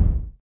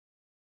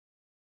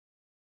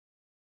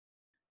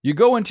 You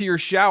go into your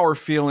shower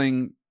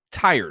feeling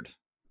tired,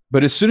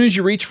 but as soon as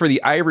you reach for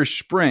the Irish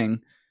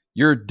Spring,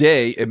 your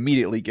day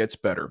immediately gets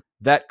better.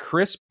 That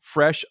crisp,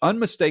 fresh,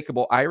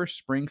 unmistakable Irish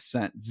Spring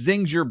scent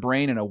zings your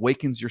brain and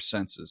awakens your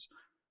senses.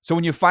 So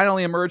when you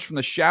finally emerge from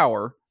the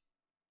shower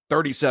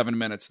 37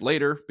 minutes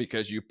later,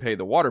 because you pay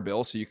the water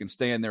bill so you can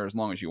stay in there as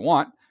long as you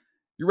want,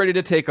 you're ready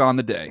to take on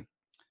the day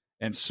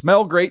and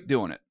smell great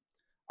doing it.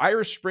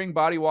 Irish Spring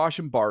Body Wash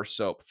and Bar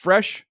Soap.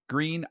 Fresh,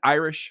 green,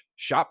 Irish.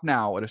 Shop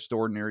now at a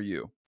store near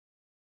you.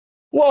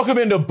 Welcome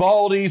into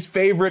Baldy's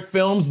Favorite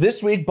Films.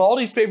 This week,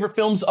 Baldy's Favorite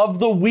Films of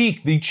the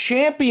Week, the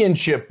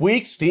championship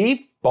week. Steve,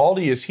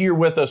 Baldy is here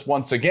with us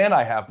once again.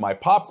 I have my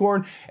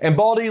popcorn. And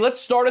Baldy,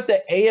 let's start at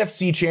the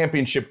AFC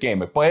Championship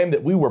game, a game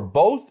that we were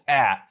both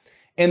at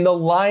in the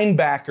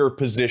linebacker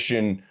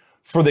position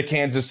for the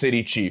Kansas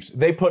City Chiefs.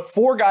 They put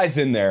 4 guys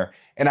in there,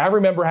 and I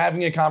remember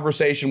having a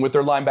conversation with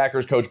their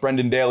linebackers coach,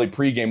 Brendan Daly,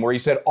 pregame, where he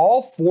said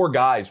all 4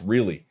 guys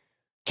really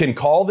can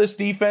call this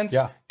defense,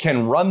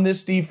 can run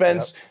this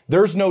defense. Yep.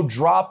 There's no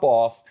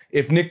drop-off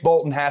if Nick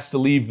Bolton has to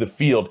leave the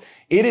field.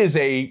 It is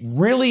a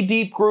really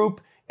deep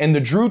group, and the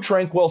Drew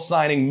Tranquill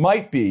signing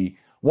might be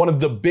one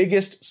of the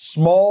biggest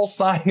small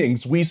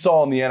signings we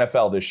saw in the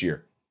NFL this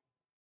year.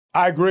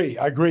 I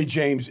agree,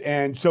 James.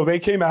 And so they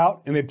came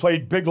out and they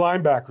played big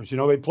linebackers. You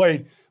know, they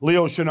played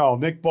Leo Chenal,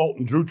 Nick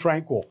Bolton, Drew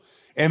Tranquill.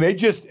 And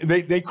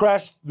they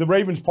crashed the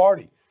Ravens'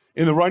 party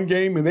in the run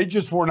game, and they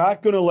just were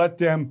not going to let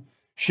them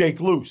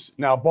shake loose.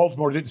 Now,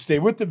 Baltimore didn't stay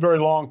with it very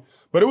long,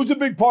 but it was a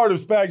big part of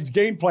Spags'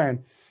 game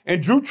plan.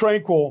 And Drew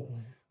Tranquill,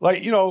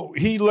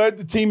 he led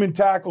the team in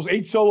tackles,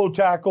 8 solo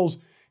tackles.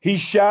 He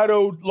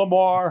shadowed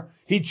Lamar.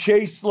 He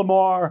chased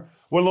Lamar.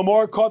 When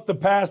Lamar caught the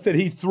pass that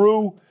he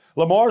threw,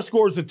 Lamar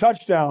scores a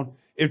touchdown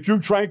if Drew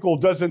Tranquill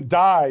doesn't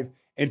dive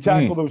and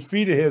tackle those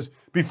feet of his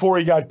before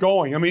he got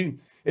going. I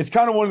mean, it's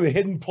kind of one of the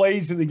hidden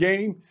plays in the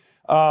game.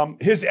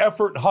 His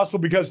effort and hustle,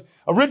 because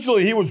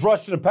originally he was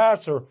rushing a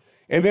passer,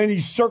 and then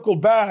he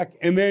circled back,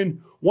 and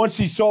then once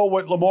he saw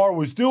what Lamar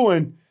was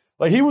doing,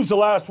 he was the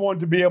last one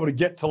to be able to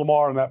get to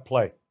Lamar on that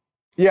play.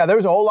 Yeah, there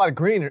was a whole lot of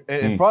green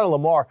in front of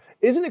Lamar.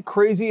 Isn't it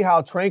crazy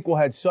how Tranquill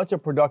had such a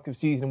productive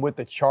season with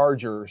the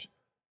Chargers,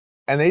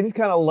 and they just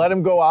kind of let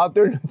him go out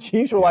there, and the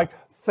Chiefs were like,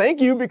 thank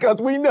you,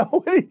 because we know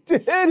what he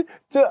did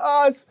to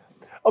us.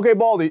 Okay,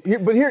 Baldy, go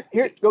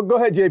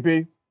ahead,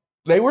 JP.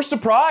 They were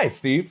surprised,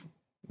 Steve.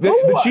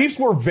 The Chiefs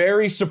were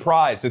very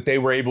surprised that they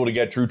were able to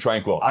get Drew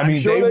Tranquill. I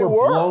mean, they were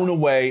blown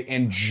away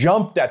and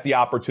jumped at the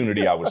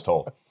opportunity, I was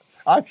told.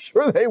 I'm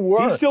sure they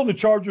were. He's still the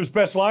Chargers'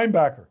 best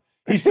linebacker.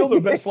 He's still their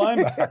best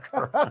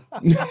linebacker.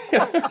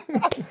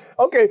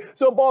 Okay,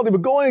 so Baldy,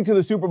 but going into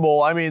the Super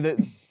Bowl, I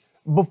mean,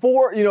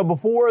 before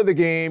the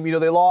game,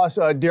 they lost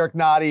Derek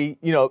Nottie.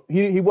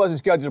 He wasn't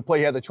scheduled to play.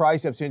 He had the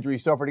triceps injury he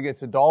suffered against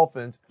the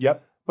Dolphins.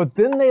 Yep. But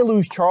then they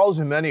lose Charles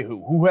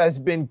Omenihu, who has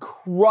been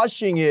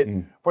crushing it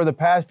for the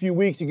past few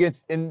weeks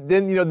and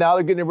then, now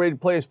they're getting ready to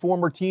play his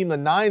former team, the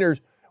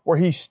Niners, where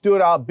he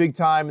stood out big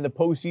time in the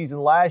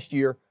postseason last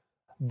year.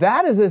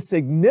 That is a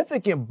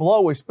significant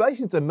blow, especially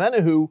since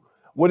Omenihu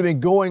would have been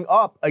going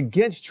up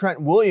against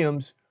Trent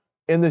Williams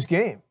in this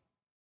game.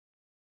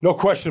 No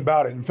question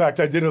about it. In fact,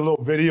 I did a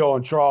little video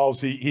on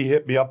Charles. He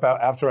hit me up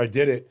after I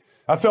did it.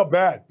 I felt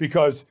bad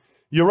because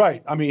you're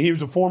right. I mean, he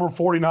was a former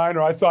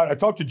 49er. I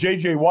talked to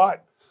J.J.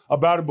 Watt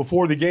about it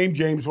before the game,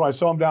 James, when I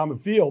saw him down the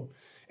field.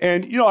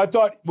 And, I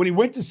thought when he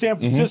went to San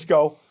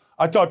Francisco,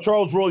 I thought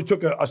Charles really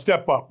took a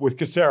step up with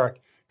Kasarik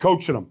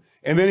coaching him.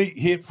 And then he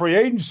hit free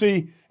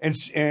agency,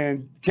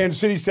 and Kansas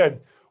City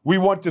said, we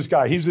want this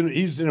guy. He's an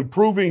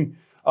improving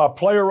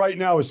player right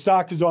now. His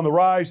stock is on the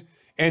rise,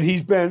 and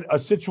he's been a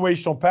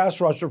situational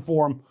pass rusher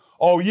for him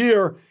all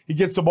year. He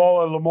gets the ball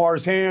out of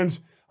Lamar's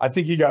hands. I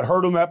think he got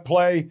hurt on that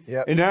play.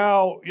 Yep. And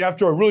now,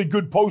 after a really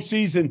good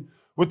postseason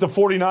with the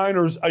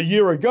 49ers a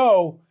year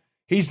ago,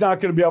 he's not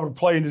going to be able to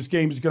play in this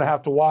game. He's going to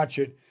have to watch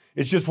it.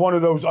 It's just one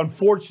of those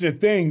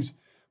unfortunate things,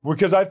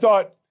 because I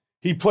thought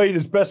he played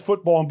his best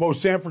football in both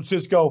San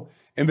Francisco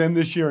and then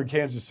this year in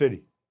Kansas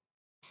City.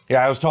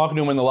 Yeah, I was talking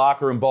to him in the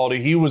locker room,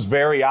 Baldy. He was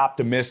very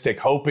optimistic,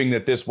 hoping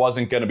that this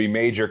wasn't going to be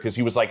major, because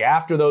he was like,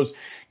 after those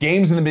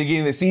games in the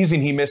beginning of the season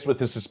he missed with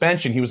the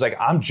suspension, he was like,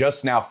 I'm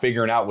just now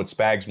figuring out what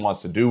Spags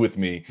wants to do with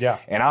me. Yeah.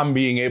 And I'm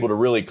being able to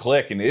really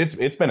click. And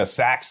it's been a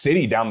sack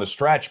city down the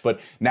stretch, but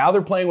now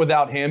they're playing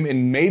without him,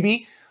 and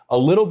maybe a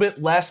little bit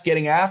less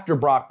getting after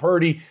Brock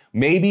Purdy,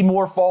 maybe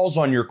more falls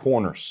on your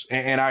corners.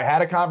 And I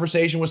had a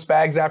conversation with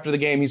Spags after the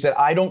game. He said,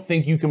 I don't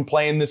think you can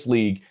play in this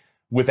league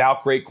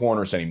without great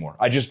corners anymore.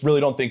 I just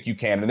really don't think you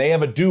can. And they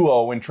have a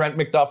duo in Trent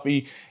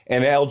McDuffie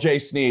and L.J.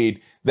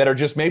 Snead that are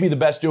just maybe the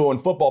best duo in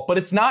football. But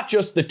it's not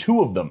just the two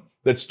of them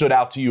that stood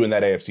out to you in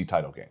that AFC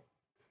title game.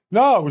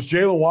 No, it was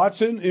Jalen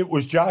Watson. It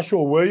was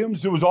Joshua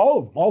Williams. It was all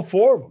of them, all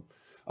 4 of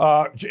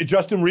them.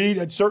 Justin Reed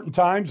at certain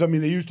times. I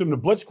mean, they used him to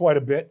blitz quite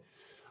a bit.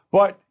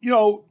 But,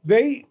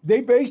 they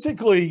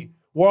basically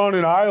were on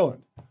an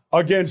island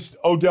against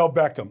Odell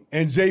Beckham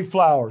and Zay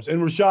Flowers and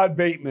Rashad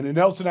Bateman and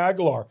Nelson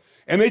Aguilar.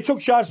 And they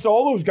took shots to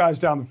all those guys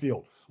down the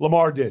field.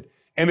 Lamar did.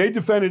 And they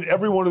defended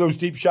every one of those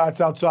deep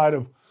shots outside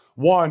of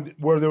one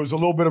where there was a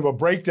little bit of a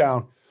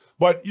breakdown.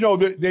 But,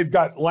 they've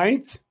got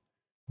length.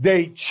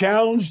 They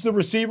challenge the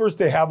receivers.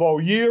 They have all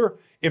year.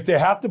 If they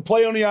have to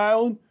play on the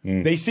island,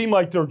 they seem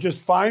like they're just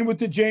fine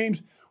with it,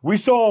 James. We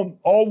saw them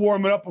all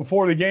warming up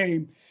before the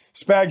game.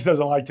 Spags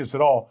doesn't like this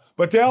at all.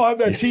 But they all have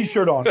that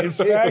T-shirt on. In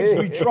Spags,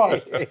 we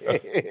trust.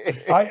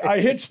 I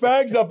hit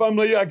Spags up. I'm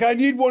like, I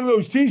need one of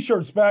those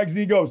T-shirts, Spags. And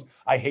he goes,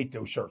 I hate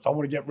those shirts. I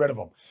want to get rid of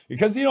them.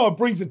 Because, it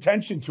brings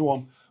attention to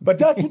them. But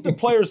that's what the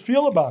players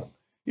feel about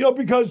them.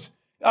 Because,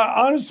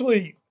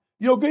 honestly,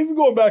 even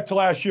going back to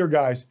last year,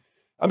 guys,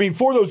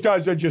 for those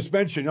guys I just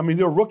mentioned,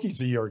 they were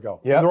rookies a year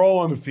ago. Yep. And they're all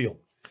on the field.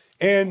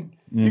 And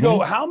you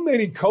go, how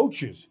many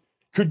coaches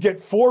could get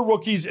 4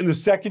 rookies in the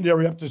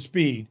secondary up to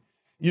speed,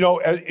 in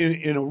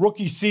a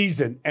rookie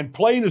season and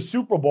play in a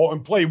Super Bowl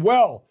and play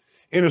well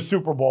in a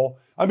Super Bowl?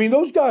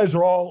 Those guys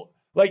are all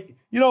like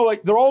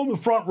they're all in the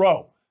front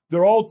row.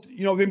 They're all,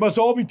 they must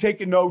all be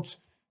taking notes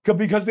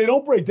because they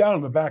don't break down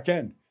on the back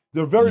end.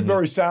 They're very,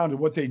 very sound in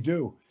what they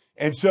do.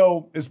 And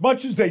so as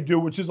much as they do,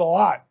 which is a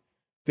lot,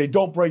 they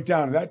don't break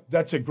down. And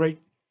that's a great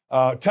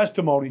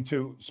testimony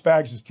to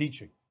Spags'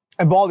 teaching.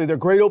 And Baldy, they're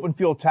great open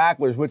field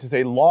tacklers, which is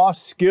a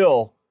lost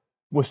skill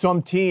with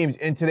some teams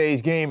in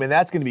today's game. And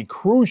that's going to be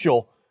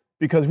crucial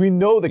because we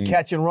know the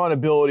catch and run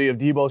ability of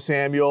Deebo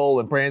Samuel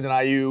and Brandon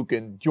Ayuk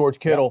and George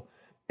Kittle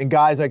and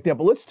guys like that.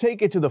 But let's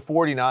take it to the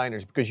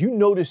 49ers because you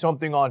noticed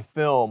something on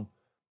film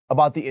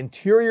about the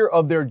interior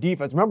of their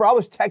defense. Remember, I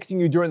was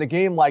texting you during the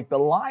game like the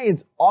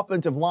Lions'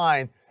 offensive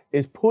line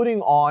is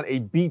putting on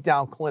a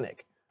beatdown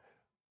clinic.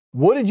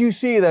 What did you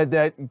see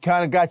that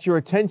kind of got your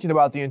attention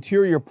about the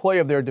interior play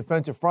of their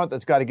defensive front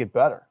that's got to get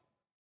better?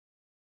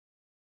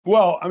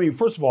 Well,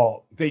 first of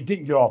all, they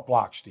didn't get off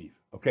blocks, Steve.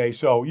 Okay,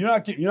 so you're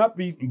not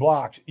beating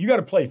blocks. You got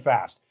to play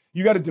fast.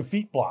 You got to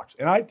defeat blocks.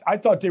 And I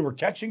thought they were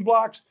catching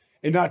blocks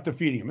and not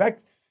defeating them.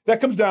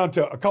 That comes down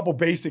to a couple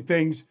basic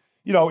things.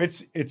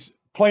 It's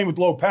playing with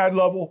low pad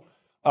level.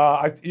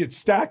 It's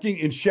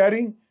stacking and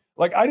shedding.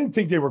 Like I didn't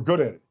think they were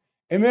good at it.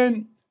 And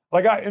then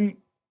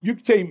you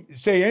could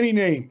say any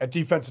name at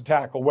defensive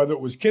tackle, whether it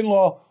was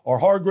Kinlaw or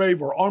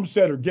Hargrave or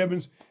Armstead or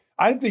Gibbons.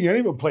 I didn't think any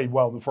of them played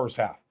well in the first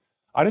half.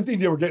 I didn't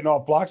think they were getting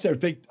off blocks.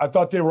 I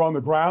thought they were on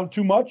the ground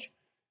too much.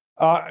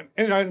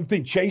 And I didn't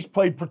think Chase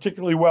played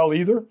particularly well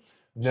either.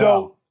 No.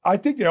 So I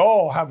think they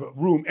all have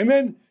room. And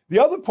then the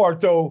other part,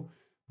 though,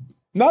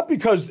 not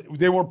because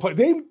they weren't playing,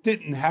 they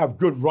didn't have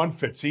good run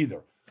fits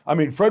either.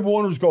 Fred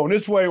Warner's going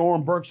this way,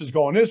 Oren Burks is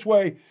going this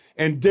way,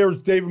 and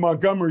there's David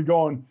Montgomery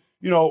going,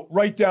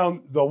 right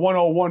down the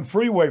 101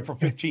 freeway for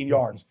 15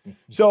 yards.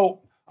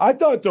 So I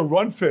thought the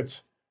run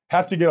fits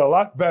have to get a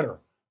lot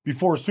better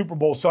before Super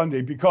Bowl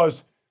Sunday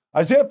because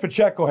Isaiah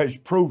Pacheco has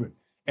proven,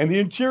 and the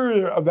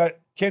interior of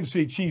that Kansas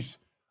City Chiefs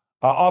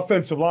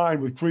offensive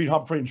line with Creed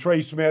Humphrey and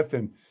Trey Smith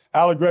and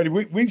Allegretti,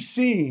 we've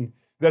seen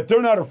that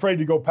they're not afraid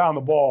to go pound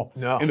the ball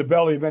in the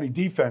belly of any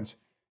defense.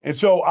 And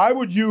so I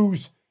would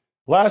use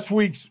last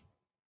week's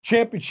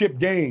championship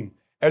game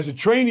as a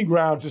training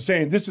ground to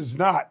saying this is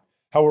not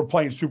how we're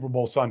playing Super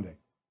Bowl Sunday.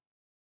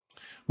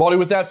 Baldy,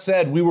 with that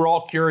said, we were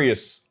all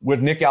curious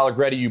with Nick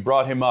Allegretti. You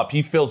brought him up.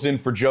 He fills in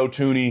for Joe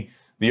Thuney,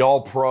 the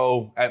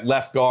All-Pro at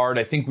left guard.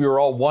 I think we were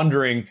all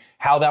wondering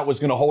how that was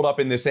going to hold up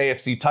in this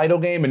AFC title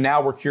game, and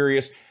now we're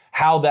curious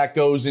how that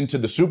goes into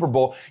the Super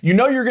Bowl. You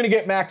know you're going to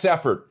get max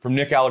effort from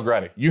Nick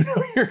Allegretti. You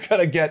know you're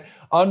going to get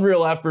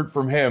unreal effort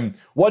from him.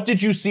 What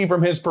did you see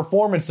from his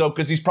performance, though?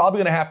 Because he's probably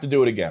going to have to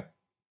do it again.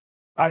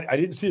 I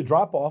didn't see a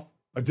drop-off.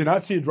 I did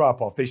not see a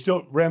drop-off. They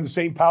still ran the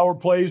same power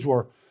plays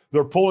where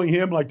they're pulling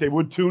him like they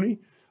would Thuney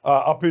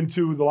up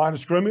into the line of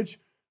scrimmage.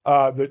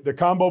 The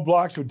combo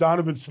blocks with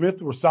Donovan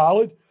Smith were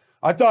solid.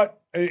 I thought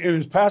in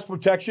his pass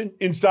protection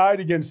inside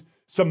against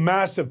some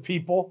massive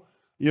people,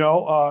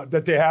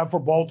 that they have for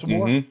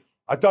Baltimore,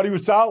 I thought he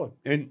was solid.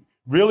 And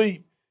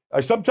really,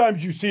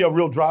 sometimes you see a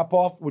real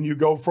drop-off when you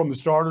go from the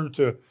starter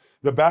to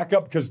the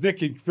backup because Nick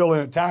can fill in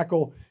at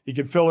tackle. He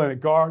can fill in at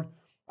guard.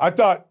 I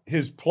thought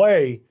his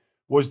play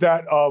was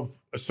that of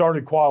a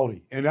starting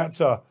quality, and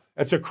that's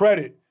a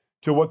credit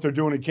to what they're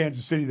doing in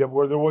Kansas City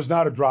where there was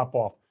not a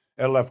drop-off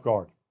at left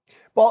guard.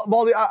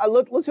 Baldy,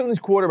 let's hit on these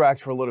quarterbacks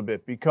for a little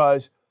bit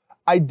because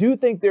I do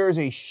think there is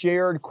a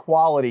shared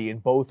quality in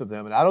both of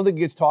them, and I don't think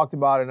it gets talked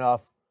about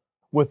enough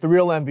with the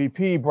real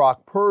MVP,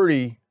 Brock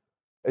Purdy,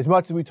 as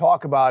much as we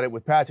talk about it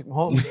with Patrick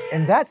Mahomes.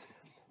 And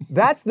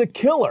that's the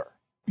killer,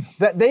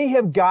 that they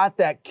have got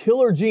that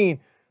killer gene.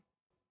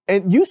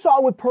 And you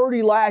saw with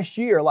Purdy last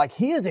year, like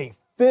he is a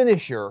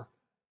finisher.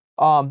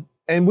 And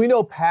we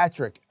know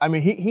Patrick.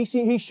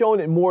 He's shown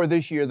it more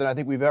this year than I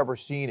think we've ever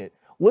seen it.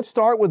 Let's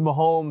start with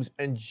Mahomes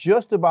and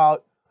just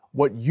about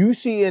what you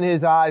see in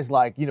his eyes,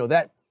 like,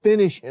 that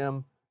finish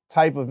him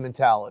type of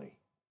mentality.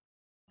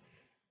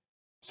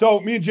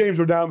 So me and James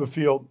were down the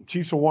field.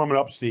 Chiefs are warming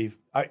up, Steve.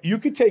 You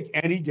could take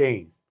any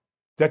game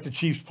that the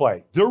Chiefs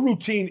play. Their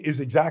routine is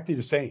exactly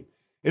the same.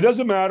 It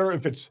doesn't matter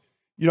if it's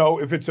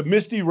a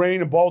misty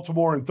rain in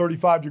Baltimore and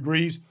 35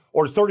 degrees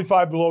or it's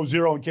 35 below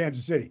zero in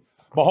Kansas City.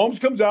 Mahomes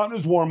comes out in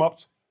his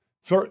warm-ups,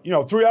 3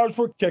 hours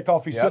for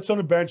kickoff. He sits on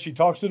the bench. He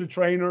talks to the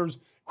trainers,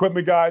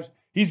 equipment guys.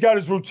 He's got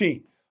his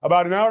routine.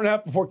 About an hour and a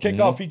half before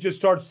kickoff, he just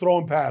starts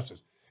throwing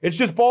passes. It's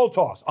just ball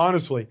toss,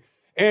 honestly.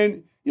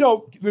 And,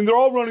 then they're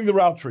all running the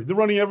route tree. They're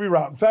running every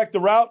route. In fact, the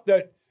route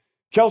that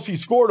Kelsey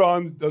scored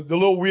on, the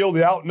little wheel,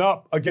 the out and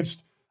up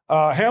against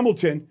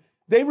Hamilton,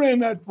 they ran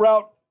that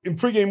route in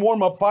pregame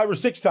warm-up 5 or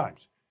 6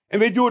 times.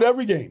 And they do it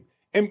every game.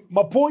 And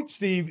my point,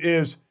 Steve,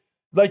 is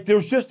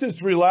there's just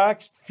this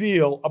relaxed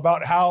feel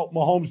about how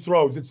Mahomes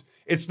throws.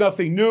 It's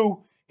nothing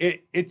new.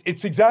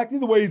 It's exactly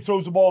the way he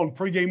throws the ball in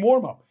pregame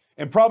warm-up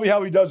and probably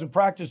how he does in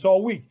practice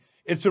all week.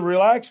 It's a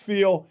relaxed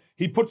feel.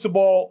 He puts the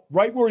ball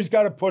right where he's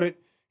got to put it.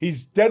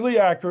 He's deadly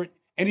accurate,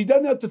 and he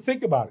doesn't have to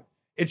think about it.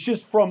 It's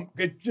just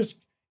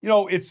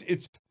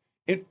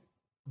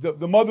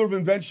the mother of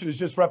invention is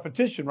just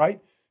repetition,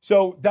 right?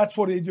 So that's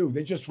what they do.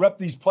 They just rep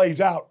these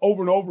plays out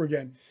over and over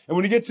again. And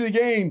when you get to the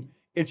game,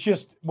 it's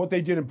just what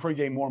they did in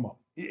pregame warm-up.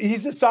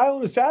 He's a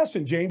silent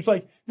assassin, James.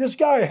 Like, this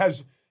guy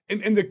has,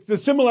 and the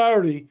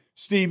similarity,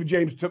 Steve and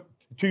James,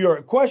 to your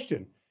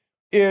question,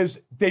 is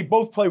they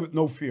both play with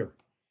no fear.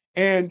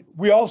 And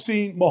we all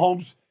seen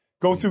Mahomes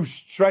go through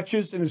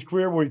stretches in his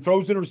career where he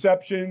throws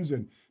interceptions,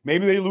 and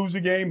maybe they lose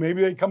a game,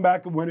 maybe they come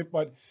back and win it.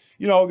 But,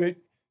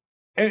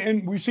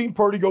 and we've seen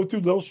Purdy go through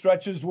little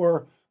stretches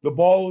where the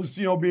ball is,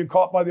 being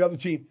caught by the other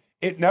team.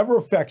 It never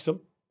affects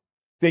them.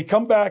 They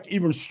come back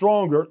even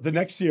stronger the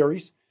next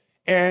series,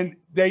 and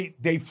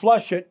they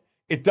flush it.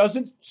 It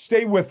doesn't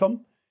stay with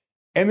them.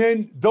 And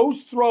then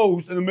those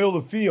throws in the middle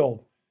of the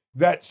field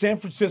that San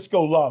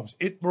Francisco loves,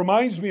 it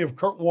reminds me of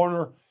Kurt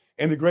Warner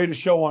and The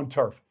Greatest Show on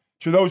Turf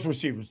to those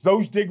receivers.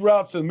 Those dig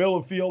routes in the middle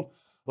of the field,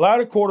 a lot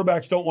of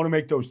quarterbacks don't want to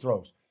make those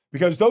throws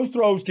because those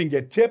throws can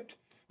get tipped.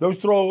 Those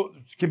throws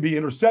can be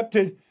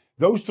intercepted.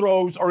 Those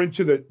throws are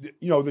into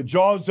the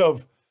jaws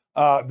of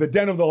the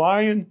den of the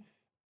lion.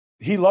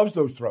 He loves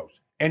those throws,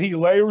 and he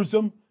layers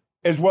them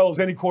as well as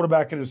any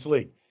quarterback in this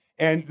league.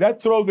 And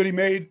that throw that he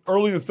made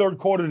early in the third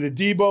quarter to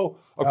Debo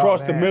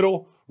across the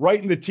middle, right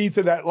in the teeth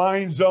of that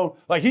lion zone,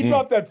 like he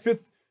dropped that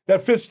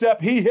fifth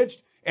step, he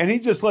hitched, and he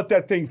just let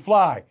that thing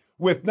fly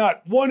with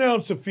not 1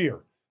 ounce of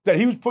fear that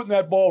he was putting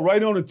that ball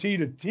right on a tee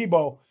to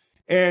Tebow,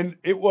 and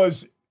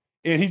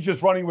he's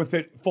just running with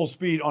it full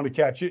speed on the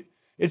catch.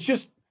 It's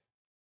just,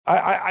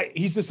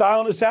 he's the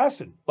silent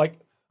assassin. Like,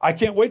 I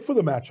can't wait for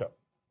the matchup.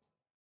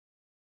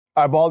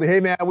 All right, Baldy. Hey,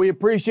 man, we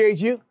appreciate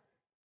you.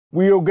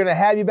 We are going to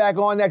have you back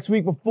on next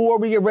week before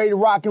we get ready to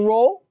rock and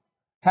roll.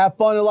 Have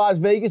fun in Las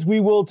Vegas. We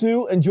will,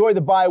 too. Enjoy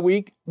the bye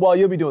week. Well,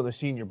 you'll be doing the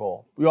Senior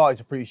Bowl. We always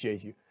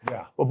appreciate you.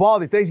 Yeah. Well,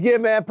 Baldy, thanks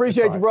again, man.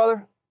 Appreciate you,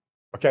 brother.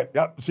 Okay.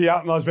 Yep. See you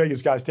out in Las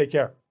Vegas, guys. Take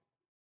care.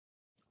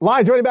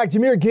 Lions running back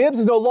Jahmyr Gibbs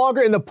is no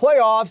longer in the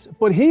playoffs,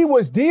 but he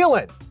was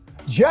dealing.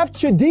 Jeff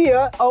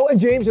Chadia, and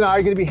James and I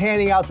are going to be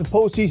handing out the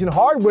postseason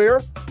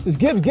hardware. Does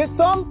Gibbs get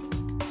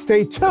some?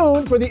 Stay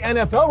tuned for the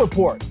NFL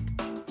report.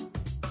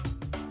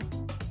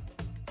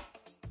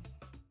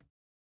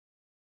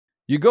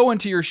 You go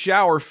into your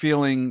shower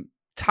feeling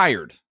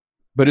tired,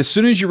 but as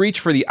soon as you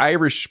reach for the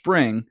Irish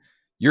Spring,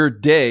 your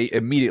day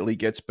immediately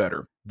gets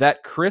better.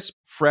 That crisp,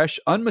 fresh,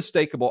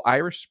 unmistakable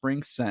Irish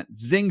Spring scent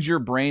zings your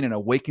brain and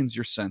awakens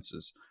your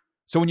senses.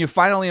 So when you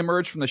finally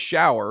emerge from the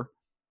shower,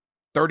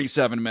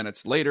 37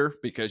 minutes later,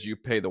 because you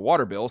pay the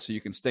water bill so you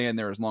can stay in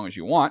there as long as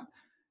you want,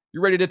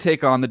 you're ready to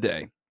take on the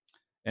day.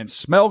 And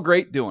smell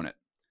great doing it.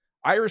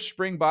 Irish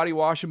Spring Body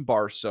Wash and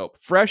Bar Soap.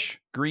 Fresh,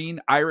 green,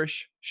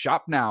 Irish.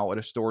 Shop now at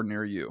a store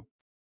near you.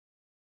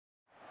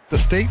 The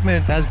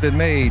statement has been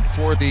made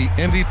for the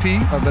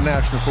MVP of the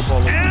National Football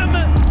League.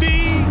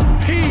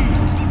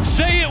 MVP!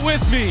 Say it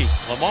with me!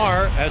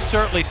 Lamar has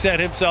certainly set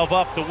himself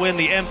up to win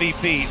the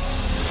MVP.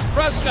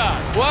 Prescott,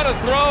 what a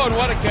throw and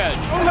what a catch.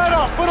 Pull that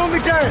up, put on the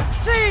game.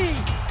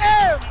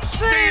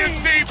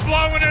 CMC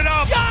blowing it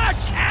up.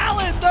 Josh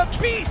Allen, the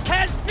beast,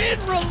 has been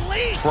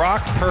released.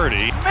 Brock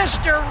Purdy.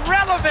 Mr.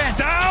 Relevant.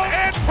 Down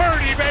and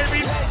Purdy,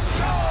 baby.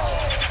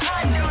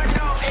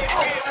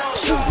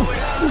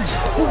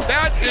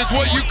 That is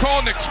what you call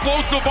an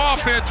explosive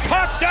offense.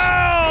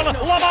 Touchdown,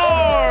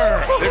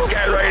 Lamar. This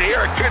guy right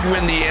here could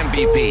win the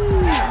MVP.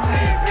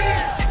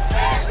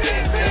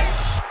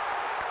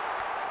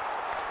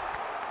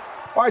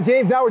 All right,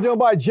 James, now we're joined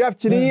by Jeff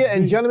Chadia.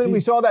 And gentlemen, we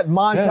saw that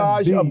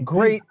montage of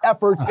great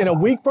efforts. In a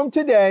week from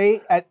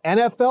today at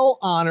NFL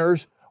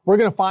Honors, we're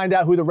going to find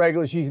out who the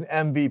regular season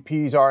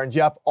MVPs are. And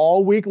Jeff,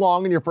 all week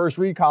long in your first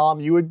read column,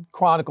 you would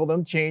chronicle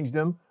them, change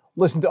them,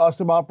 listen to us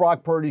about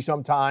Brock Purdy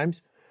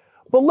sometimes.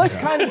 But let's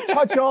kind of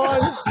touch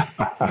on,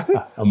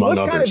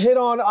 kind of hit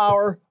on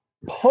our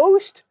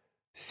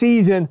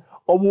post-season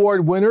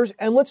award winners.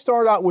 And let's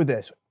start out with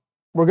this.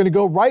 We're going to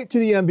go right to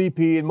the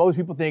MVP, and most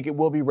people think it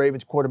will be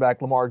Ravens quarterback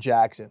Lamar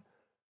Jackson.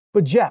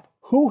 But Jeff,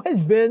 who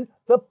has been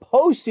the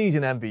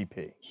postseason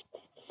MVP?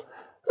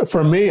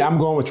 For me, I'm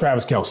going with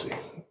Travis Kelce.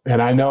 And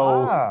I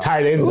know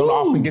tight ends don't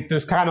often get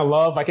this kind of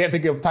love. I can't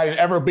think of tight end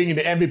ever being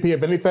the MVP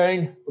of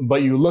anything.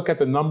 But you look at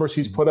the numbers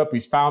he's put up.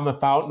 He's found the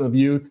fountain of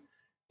youth.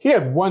 He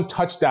had 1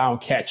 touchdown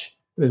catch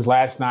in his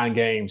last 9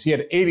 games. He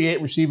had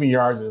 88 receiving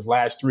yards in his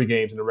last 3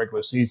 games in the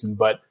regular season.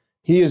 But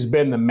he has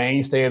been the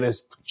mainstay of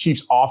this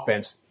Chiefs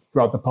offense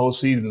throughout the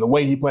postseason. The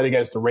way he played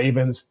against the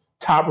Ravens,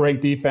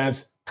 top-ranked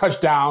defense,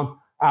 touchdown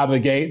out of the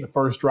gate in the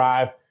first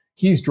drive.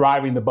 He's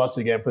driving the bus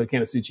again for the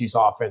Kansas City Chiefs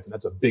offense, and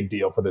that's a big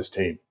deal for this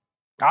team.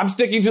 I'm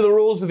sticking to the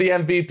rules of the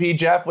MVP,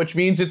 Jeff, which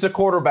means it's a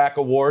quarterback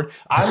award.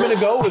 I'm going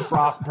to go with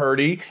Brock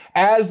Purdy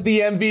as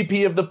the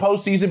MVP of the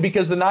postseason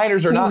because the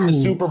Niners are not in the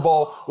Super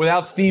Bowl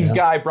without Steve's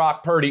guy,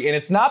 Brock Purdy. And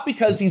it's not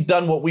because he's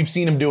done what we've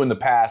seen him do in the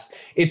past.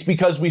 It's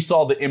because we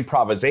saw the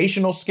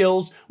improvisational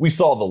skills. We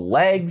saw the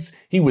legs.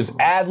 He was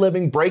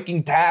ad-libbing,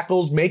 breaking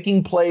tackles,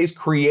 making plays,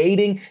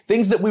 creating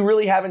things that we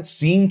really haven't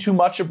seen too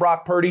much of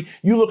Brock Purdy.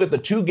 You look at the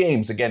two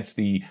games against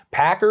the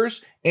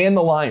Packers and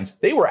the Lions.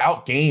 They were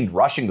outgained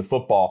rushing the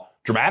football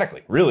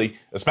dramatically, really,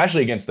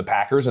 especially against the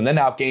Packers, and then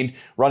outgained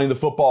running the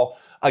football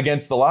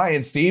against the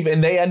Lions, Steve,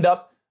 and they end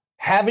up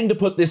having to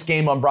put this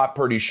game on Brock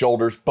Purdy's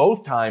shoulders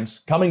both times,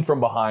 coming from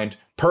behind.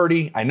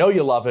 Purdy, I know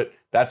you love it.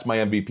 That's my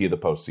MVP of the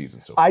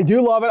postseason. So I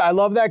do love it. I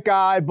love that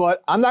guy,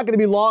 but I'm not going to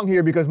be long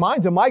here because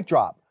mine's a mic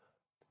drop.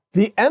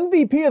 The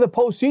MVP of the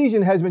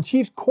postseason has been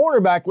Chiefs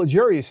cornerback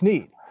L'Jarius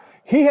Sneed.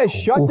 He has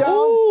shut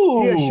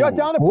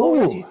down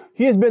opponents.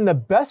 He has been the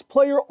best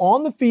player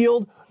on the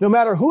field, no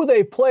matter who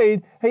they've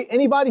played. Hey,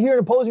 anybody here an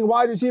opposing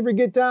wide receiver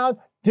get down?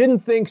 Didn't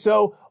think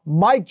so.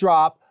 Mic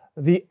drop.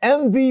 The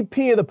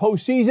MVP of the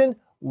postseason,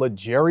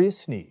 L'Jarius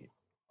Sneed.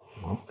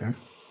 Okay.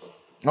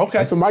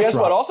 That's a mic Guess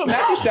drop. what? Also,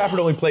 Matthew Stafford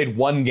only played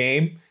one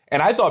game,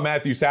 and I thought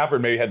Matthew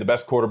Stafford maybe had the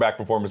best quarterback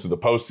performance of the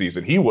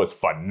postseason. He was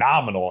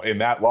phenomenal in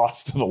that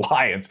loss to the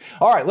Lions.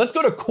 All right, let's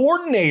go to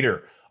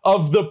coordinator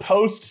of the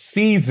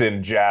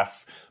postseason,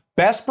 Jeff.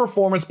 Best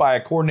performance by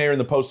a coordinator in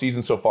the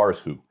postseason so far is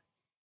who?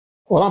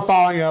 Well, I'm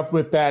following up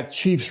with that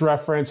Chiefs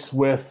reference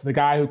with the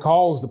guy who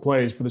calls the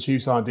plays for the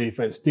Chiefs on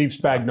defense, Steve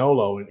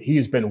Spagnuolo. And he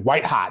has been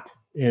white hot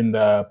in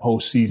the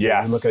postseason.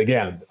 Yes. And look at,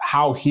 again,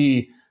 how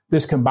he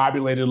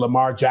discombobulated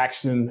Lamar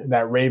Jackson in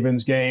that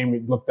Ravens game. He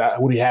looked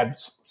at what he had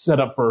set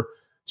up for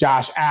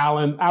Josh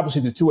Allen.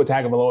 Obviously, the Tua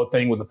Tagovailoa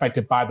thing was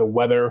affected by the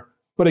weather.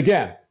 But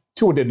again,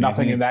 Tua did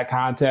nothing in that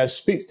contest.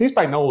 Steve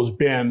Spagnuolo has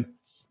been,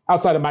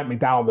 outside of Mike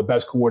McDonald, the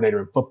best coordinator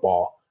in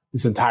football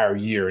this entire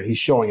year, and he's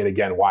showing it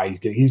again why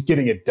he's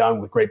getting it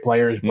done with great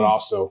players, but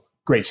also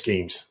great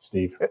schemes,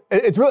 Steve.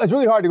 It's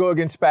really hard to go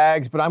against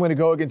Spags, but I'm going to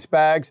go against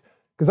Spags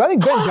because I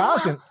think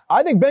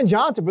Ben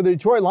Johnson for the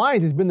Detroit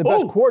Lions has been the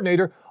best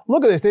coordinator.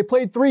 Look at this. They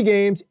played 3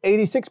 games,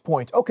 86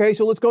 points. Okay,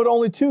 so let's go to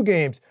only 2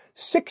 games,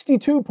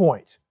 62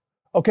 points.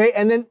 Okay,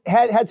 and then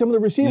had some of the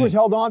receivers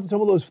held on to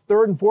some of those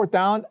 3rd and 4th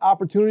down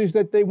opportunities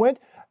that they went.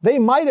 They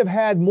might have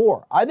had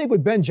more. I think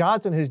what Ben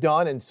Johnson has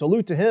done, and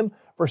salute to him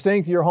for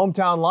staying to your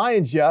hometown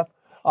Lions, Jeff,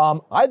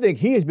 I think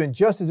he has been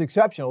just as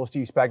exceptional as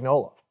Steve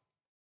Spagnuolo.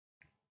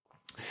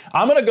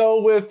 I'm going to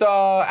go with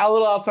a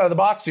little outside of the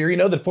box here. You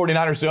know that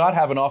 49ers do not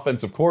have an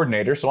offensive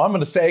coordinator, so I'm going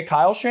to say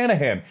Kyle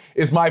Shanahan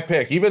is my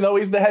pick, even though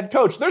he's the head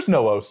coach. There's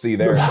no OC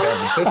there in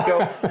San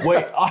Francisco.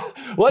 Wait,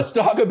 let's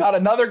talk about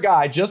another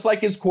guy, just like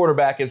his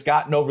quarterback, has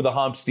gotten over the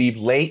hump, Steve,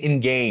 late in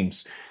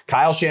games.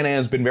 Kyle Shanahan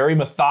has been very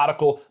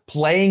methodical,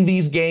 playing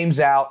these games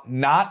out,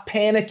 not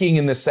panicking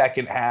in the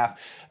second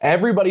half.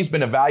 Everybody's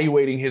been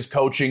evaluating his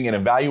coaching and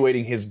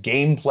evaluating his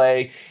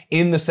gameplay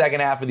in the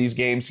second half of these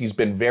games. He's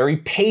been very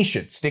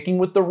patient, sticking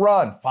with the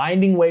run,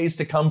 finding ways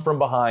to come from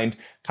behind.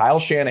 Kyle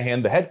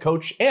Shanahan, the head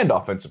coach and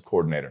offensive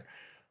coordinator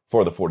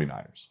for the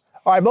 49ers.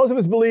 All right, most of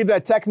us believe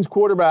that Texans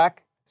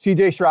quarterback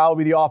C.J. Stroud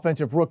will be the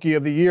offensive rookie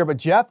of the year. But,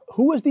 Jeff,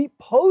 who is the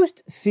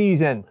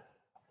postseason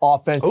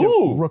offensive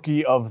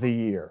rookie of the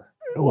year?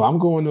 Well, I'm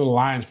going to the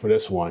Lions for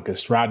this one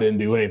because Stroud didn't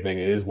do anything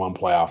in his one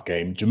playoff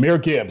game.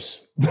 Jahmyr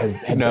Gibbs has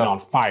been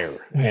on fire.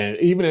 And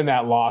even in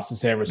that loss in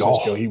San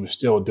Francisco, he was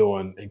still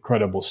doing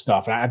incredible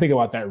stuff. And I think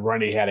about that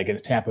run he had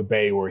against Tampa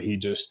Bay where he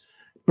just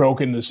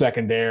broke into the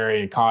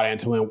secondary and caught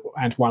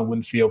Antoine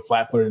Winfield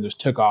flat-footed and just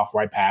took off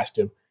right past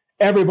him.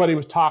 Everybody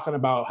was talking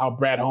about how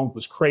Brad Holmes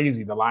was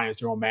crazy, the Lions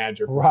general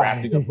manager, for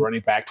drafting a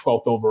running back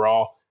 12th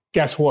overall.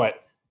 Guess what?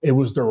 It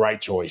was the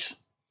right choice.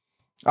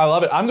 I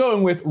love it. I'm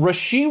going with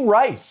Rashee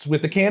Rice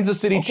with the Kansas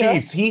City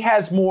Chiefs. He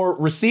has more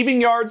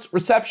receiving yards,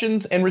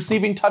 receptions, and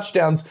receiving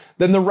touchdowns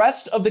than the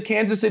rest of the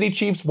Kansas City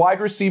Chiefs wide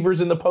receivers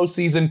in the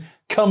postseason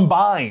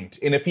combined.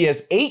 And if he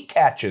has 8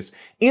 catches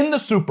in the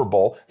Super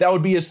Bowl, that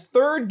would be his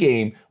 3rd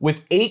game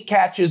with 8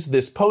 catches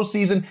this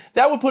postseason.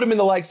 That would put him in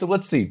the likes of,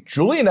 let's see,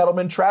 Julian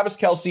Edelman, Travis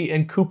Kelce,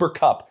 and Cooper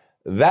Kupp.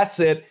 That's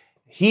it.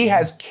 He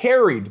has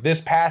carried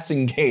this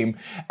passing game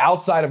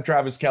outside of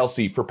Travis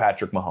Kelce for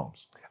Patrick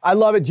Mahomes. I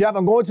love it, Jeff.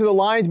 I'm going to the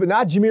Lions, but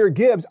not Jahmyr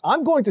Gibbs.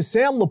 I'm going to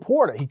Sam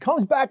Laporta. He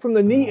comes back from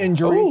the knee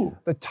injury.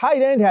 The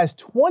tight end has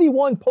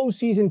 21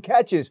 postseason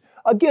catches.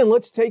 Again,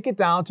 let's take it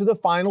down to the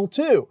final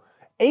 2.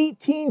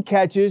 18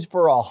 catches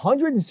for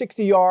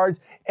 160 yards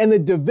in the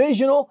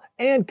divisional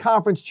and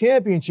conference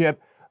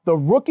championship. The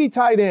rookie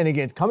tight end,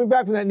 again, coming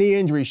back from that knee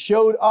injury,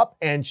 showed up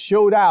and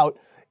showed out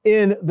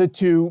in the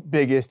 2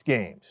 biggest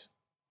games.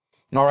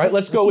 All right,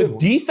 let's go with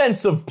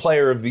Defensive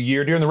Player of the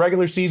Year. During the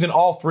regular season,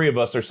 all 3 of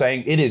us are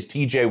saying it is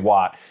T.J.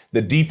 Watt,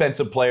 the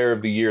Defensive Player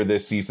of the Year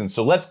this season.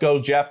 So let's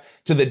go, Jeff,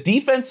 to the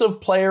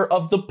Defensive Player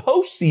of the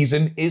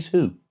postseason is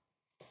who?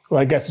 Well,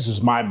 I guess this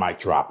is my mic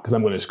drop because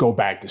I'm going to go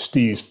back to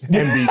Steve's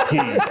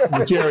MVP,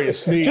 L'Jarius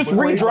Sneed. Just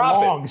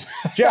re-drop it.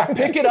 Jeff,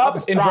 pick it up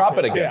and drop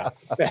it again.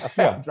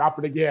 Yeah. Drop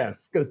it again.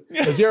 Because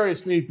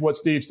L'Jarius Sneed, what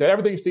Steve said,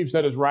 everything Steve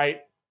said is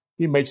right.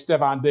 He made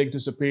Stephon Diggs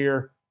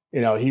disappear.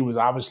 He was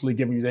obviously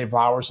giving Zay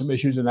Flowers some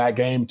issues in that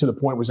game to the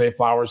point where Zay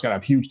Flowers got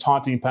a huge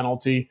taunting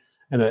penalty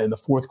in the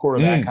fourth quarter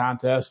of that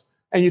contest.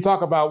 And you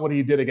talk about what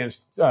he did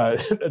against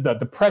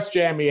the press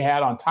jam he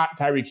had on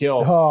Tyreek Hill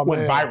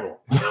went viral.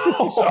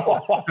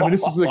 So,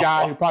 this is a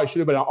guy who probably should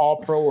have been an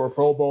All-Pro or a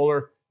Pro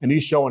Bowler, and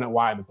he's showing it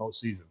wide in the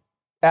postseason.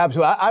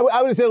 Absolutely. I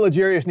would have said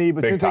L'Jarius Sneed,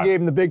 but since I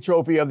gave him the big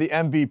trophy of the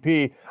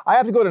MVP, I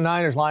have to go to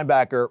Niners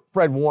linebacker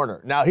Fred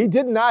Warner. Now, he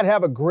did not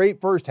have a great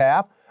first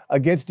half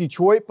against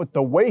Detroit, but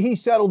the way he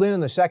settled in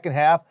the second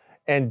half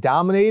and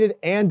dominated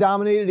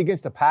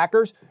against the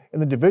Packers in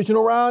the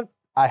divisional round,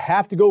 I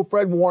have to go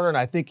Fred Warner, and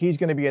I think he's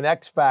going to be an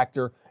X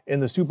factor in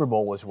the Super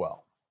Bowl as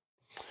well.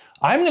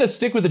 I'm going to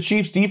stick with the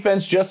Chiefs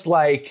defense just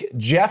like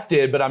Jeff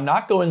did, but I'm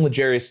not going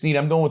L'Jarius Sneed.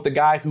 I'm going with the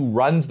guy who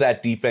runs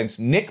that defense,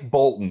 Nick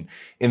Bolton,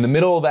 in the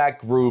middle of that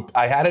group.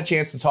 I had a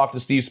chance to talk to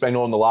Steve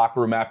Spagnuolo in the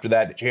locker room after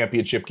that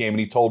championship game, and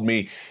he told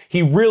me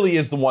he really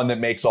is the one that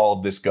makes all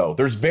of this go.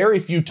 There's very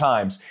few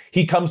times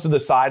he comes to the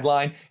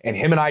sideline and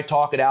him and I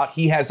talk it out.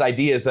 He has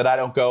ideas that I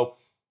don't go,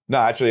 no,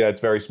 actually,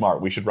 that's very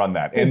smart. We should run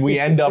that. And we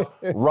end up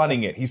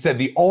running it. He said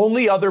the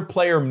only other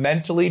player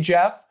mentally,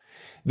 Jeff,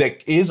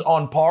 that is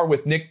on par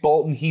with Nick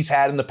Bolton he's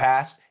had in the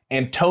past,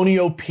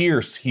 Antonio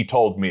Pierce, he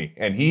told me.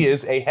 And he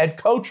is a head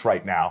coach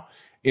right now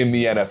in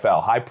the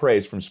NFL. High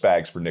praise from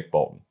Spags for Nick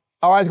Bolton.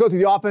 All right, let's go to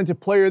the Offensive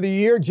Player of the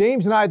Year.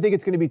 James and I think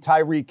it's going to be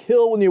Tyreek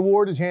Hill when the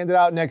award is handed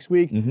out next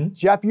week.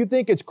 Jeff, you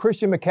think it's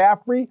Christian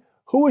McCaffrey?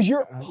 Who is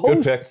your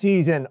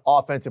postseason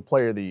Offensive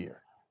Player of the Year?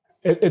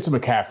 It's a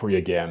McCaffrey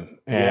again.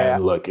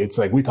 And look, it's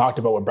like we talked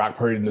about with Brock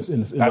Purdy in those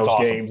games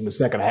in the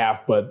second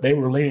half, but they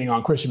were leaning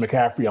on Christian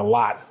McCaffrey a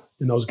lot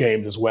in those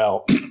games as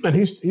well. And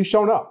he's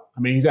shown up. I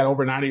mean, he's had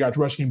over 90 yards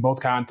rushing in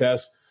both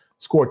contests,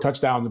 scored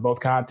touchdowns in both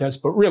contests,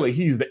 but really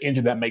he's the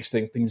engine that makes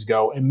things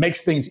go and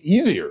makes things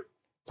easier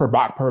for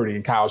Brock Purdy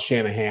and Kyle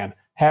Shanahan.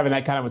 Having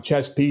that kind of a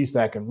chess piece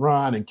that can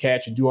run and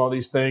catch and do all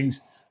these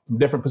things from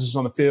different positions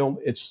on the field,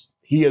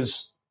 he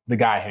is the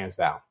guy hands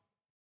down.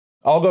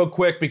 I'll go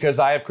quick because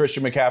I have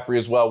Christian McCaffrey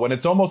as well. When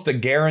it's almost a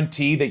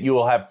guarantee that you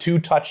will have 2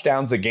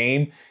 touchdowns a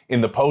game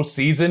in the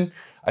postseason,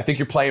 I think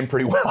you're playing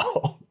pretty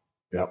well.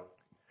 Yep.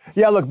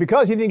 Yeah, look,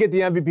 because he didn't get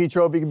the MVP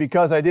trophy,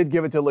 because I did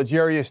give it to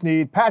L'Jarius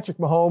Sneed, Patrick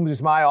Mahomes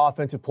is my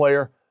offensive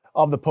player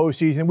of the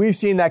postseason. We've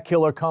seen that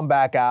killer come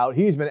back out.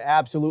 He's been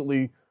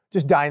absolutely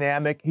just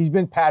dynamic. He's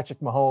been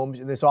Patrick Mahomes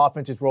in this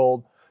offensive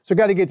role. So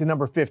got to get to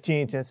number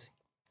 15 since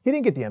he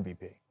didn't get the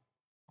MVP.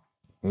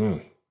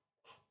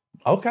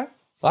 Okay.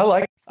 I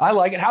like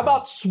it. How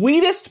about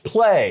sweetest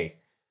play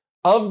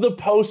of the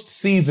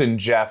postseason,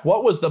 Jeff?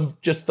 What was the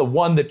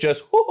one that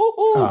just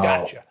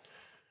gotcha?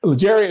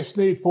 L'Jarius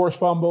Sneed forced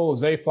fumble,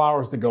 Zay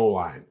Flowers the goal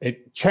line.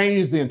 It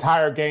changed the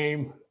entire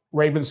game.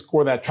 Ravens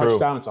score that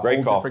touchdown. It's a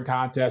whole different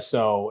contest.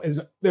 So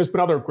there's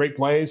been other great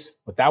plays,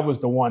 but that was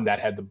the one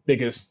that had the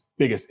biggest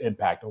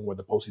impact on where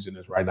the postseason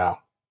is right now.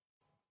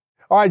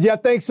 All right,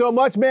 Jeff, thanks so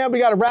much, man. We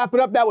got to wrap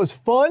it up. That was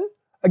fun.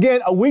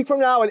 Again, a week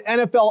from now at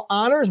NFL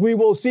Honors, we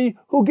will see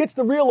who gets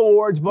the real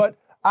awards, but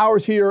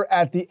ours here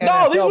at the NFL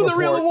No, these were the Report.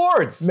 real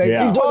awards. These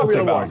were the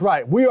real ones,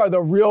 right. We are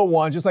the real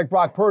ones, just like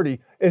Brock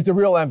Purdy is the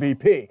real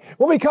MVP.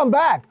 When we come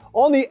back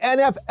on the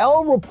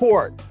NFL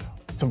Report,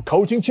 some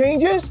coaching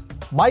changes,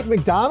 Mike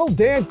McDonald,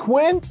 Dan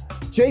Quinn,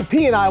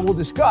 JP and I will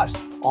discuss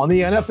on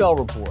the NFL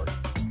Report.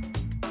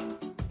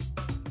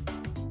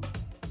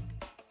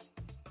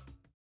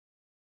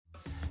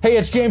 Hey,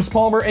 it's James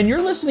Palmer, and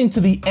you're listening to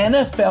the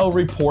NFL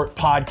Report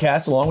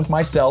podcast along with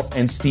myself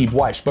and Steve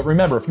Weish. But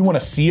remember, if you want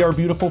to see our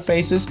beautiful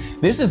faces,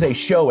 this is a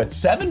show at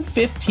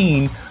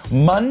 7:15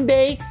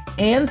 Monday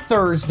and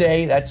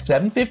Thursday. That's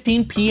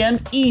 7:15 p.m.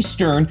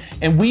 Eastern,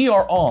 and we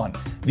are on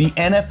the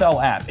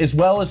NFL app as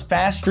well as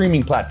fast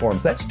streaming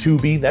platforms. That's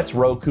Tubi, that's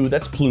Roku,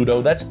 that's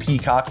Pluto, that's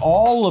Peacock,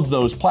 all of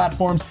those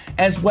platforms,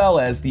 as well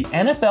as the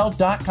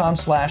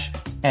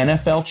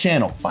NFL.com/NFL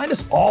channel. Find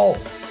us all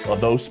of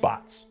those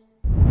spots.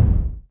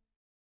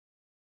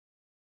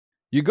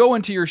 You go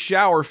into your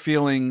shower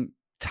feeling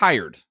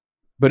tired,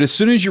 but as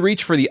soon as you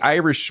reach for the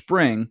Irish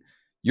Spring,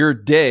 your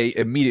day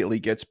immediately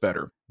gets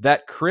better.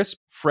 That crisp,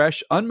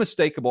 fresh,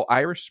 unmistakable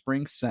Irish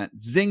Spring scent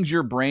zings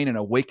your brain and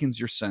awakens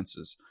your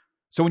senses.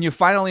 So when you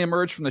finally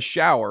emerge from the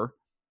shower,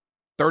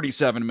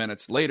 37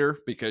 minutes later,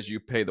 because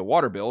you pay the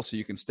water bill so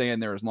you can stay in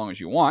there as long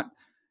as you want,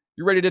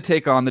 you're ready to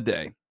take on the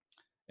day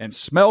and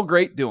smell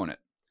great doing it.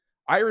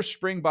 Irish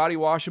Spring Body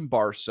Wash and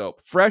Bar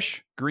Soap.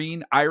 Fresh,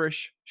 green,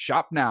 Irish.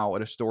 Shop now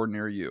at a store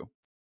near you.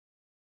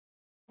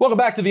 Welcome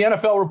back to the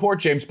NFL Report.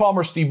 James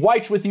Palmer, Steve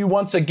Weish with you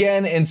once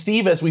again. And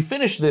Steve, as we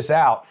finish this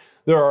out,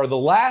 there are the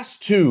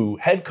last 2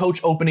 head coach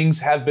openings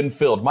have been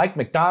filled. Mike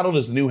McDonald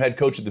is the new head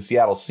coach of the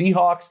Seattle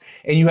Seahawks.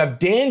 And you have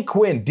Dan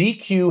Quinn,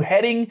 DQ,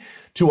 heading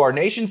to our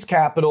nation's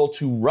capital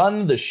to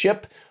run the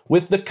ship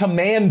with the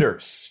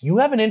Commanders. You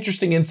have an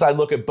interesting inside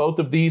look at both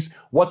of these.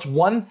 What's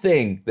one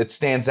thing that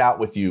stands out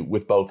with you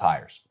with both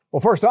hires?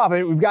 Well, first off,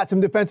 we've got some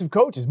defensive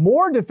coaches,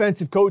 more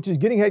defensive coaches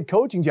getting head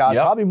coaching jobs,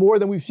 probably more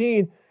than we've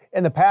seen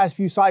in the past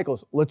few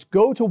cycles. Let's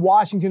go to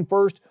Washington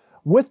first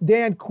with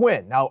Dan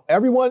Quinn. Now,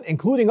 everyone,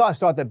 including us,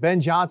 thought that Ben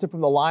Johnson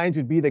from the Lions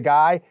would be the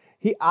guy.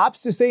 He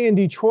opts to stay in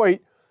Detroit.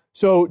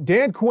 So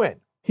Dan Quinn,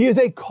 he is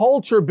a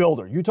culture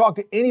builder. You talk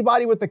to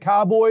anybody with the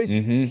Cowboys,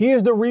 he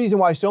is the reason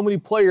why so many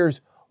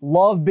players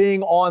love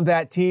being on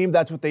that team.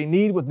 That's what they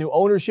need with new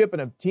ownership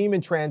and a team in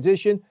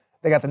transition.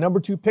 They got the number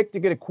 2 pick to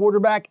get a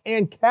quarterback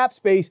and cap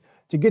space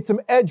to get some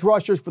edge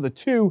rushers for the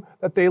 2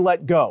 that they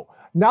let go.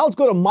 Now let's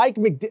go to Mike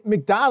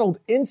McDonald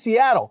in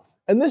Seattle.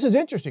 And this is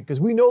interesting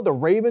because we know the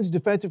Ravens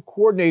defensive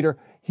coordinator,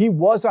 he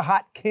was a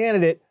hot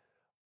candidate.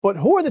 But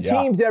who are the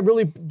teams that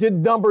really did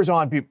numbers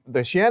on people?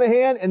 The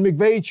Shanahan and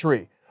McVay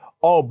tree.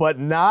 Oh, but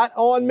not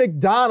on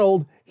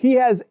McDonald. He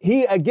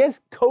I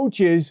guess,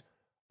 coaches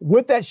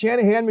with that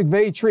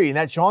Shanahan-McVay tree, and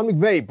that's Sean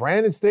McVay,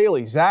 Brandon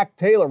Staley, Zach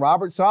Taylor,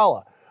 Robert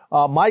Saleh,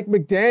 Mike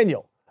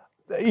McDaniel,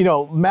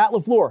 Matt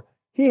LaFleur.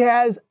 He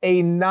has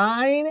a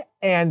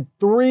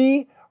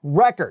 9-3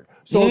 record.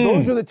 So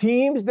those are the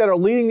teams that are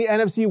leading the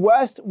NFC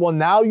West. Well,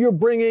 now you're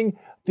bringing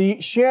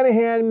the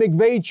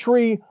Shanahan-McVay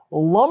tree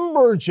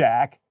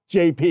lumberjack,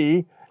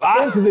 JP,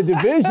 into the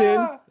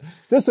division.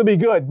 This will be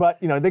good, but,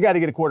 they got to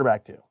get a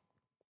quarterback too.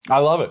 I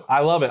love it.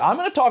 I'm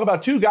going to talk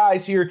about 2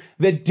 guys here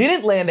that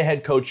didn't land a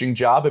head coaching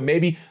job, and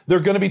maybe they're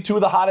going to be 2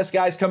 of the hottest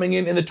guys coming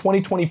in the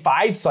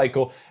 2025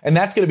 cycle, and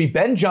that's going to be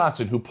Ben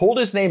Johnson, who pulled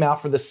his name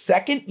out for the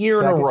second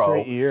year in a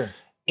row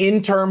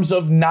in terms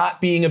of not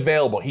being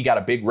available. He got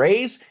a big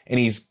raise, and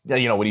he's,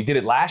 when he did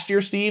it last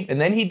year, Steve, and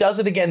then he does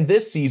it again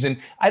this season.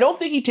 I don't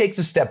think he takes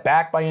a step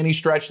back by any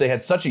stretch. They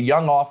had such a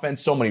young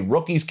offense, so many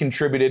rookies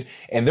contributed,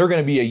 and they're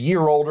going to be a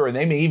year older, and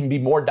they may even be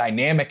more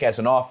dynamic as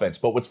an offense.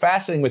 But what's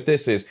fascinating with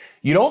this is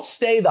you don't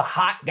stay the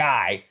hot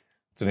guy.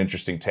 It's an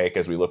interesting take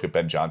as we look at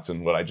Ben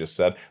Johnson, what I just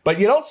said. But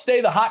you don't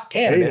stay the hot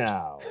candidate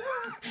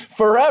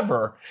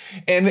forever.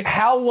 And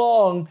how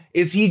long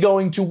is he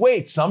going to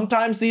wait?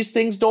 Sometimes these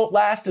things don't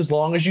last as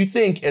long as you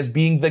think, as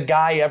being the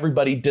guy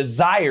everybody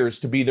desires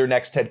to be their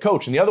next head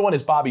coach. And the other one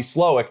is Bobby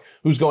Slowick,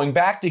 who's going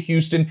back to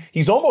Houston.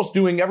 He's almost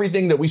doing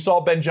everything that we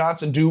saw Ben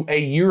Johnson do a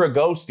year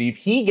ago, Steve.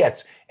 He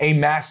gets a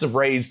massive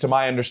raise, to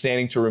my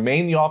understanding, to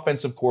remain the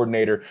offensive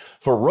coordinator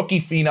for rookie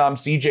phenom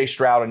C.J.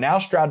 Stroud. And now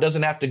Stroud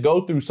doesn't have to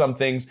go through some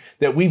things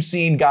that we've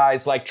seen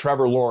guys like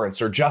Trevor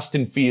Lawrence or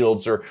Justin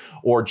Fields or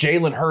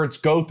Jalen Hurts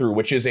go through,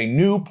 which is a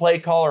new play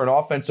caller and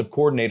offensive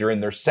coordinator in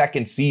their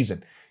second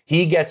season.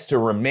 He gets to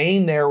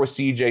remain there with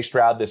C.J.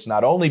 Stroud. This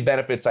not only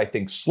benefits, I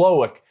think,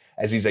 Slowick,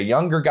 as he's a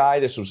younger guy.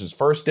 This was his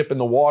first dip in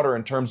the water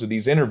in terms of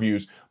these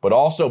interviews, but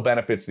also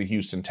benefits the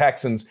Houston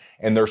Texans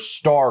and their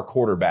star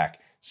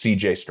quarterback,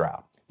 C.J.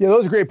 Stroud. Yeah,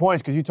 those are great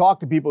points because you talk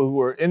to people who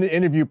were in the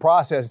interview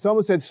process.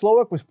 Someone said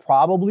Slowick was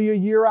probably a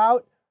year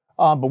out,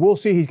 but we'll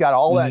see. He's got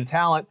all that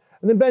talent.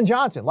 And then Ben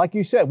Johnson, like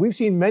you said, we've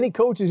seen many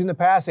coaches in the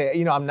past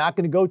say, I'm not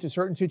going to go to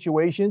certain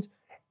situations.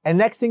 And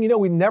next thing you know,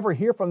 we never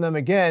hear from them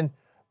again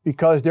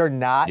because they're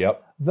not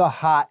the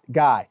hot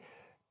guy.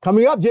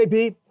 Coming up,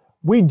 JP,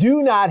 we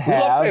do not have.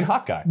 We love saying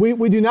hot guy.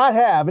 We do not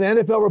have an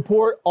NFL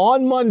report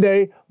on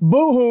Monday.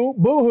 Boo-hoo,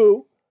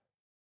 boo-hoo.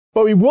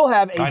 But we will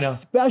have a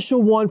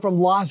special one from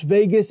Las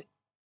Vegas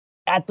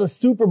at the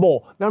Super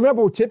Bowl. Now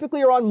remember, we're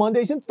typically on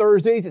Mondays and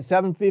Thursdays at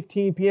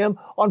 7:15 p.m.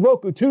 on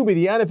Roku, Tubi,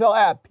 the NFL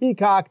app,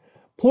 Peacock,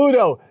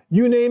 Pluto,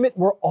 you name it.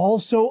 We're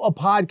also a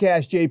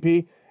podcast,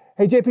 JP.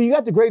 Hey, JP, you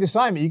got the great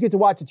assignment. You get to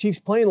watch the Chiefs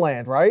plane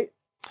land, right?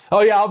 Oh,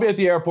 yeah, I'll be at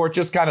the airport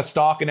just kind of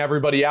stalking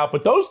everybody out.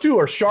 But those 2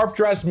 are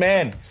sharp-dressed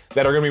men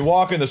that are going to be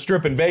walking the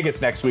strip in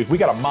Vegas next week. We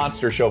got a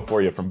monster show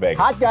for you from Vegas.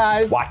 Hot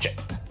guys. Watch it.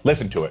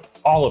 Listen to it.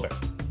 All of it.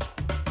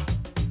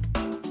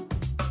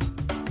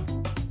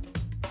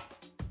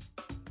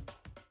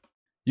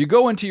 You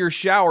go into your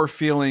shower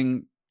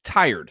feeling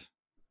tired,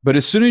 but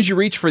as soon as you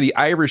reach for the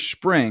Irish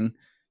Spring,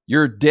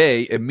 your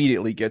day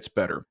immediately gets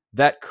better.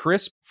 That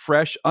crisp,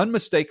 fresh,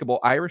 unmistakable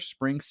Irish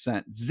Spring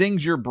scent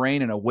zings your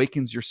brain and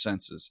awakens your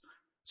senses.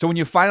 So when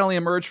you finally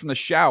emerge from the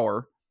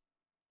shower,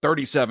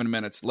 37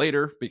 minutes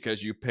later,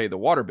 because you pay the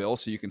water bill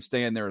so you can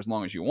stay in there as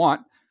long as you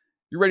want,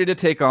 you're ready to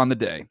take on the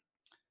day.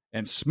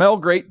 And smell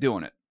great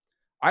doing it.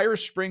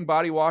 Irish Spring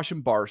Body Wash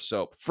and Bar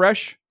Soap.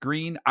 Fresh,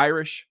 green,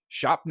 Irish.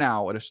 Shop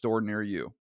now at a store near you.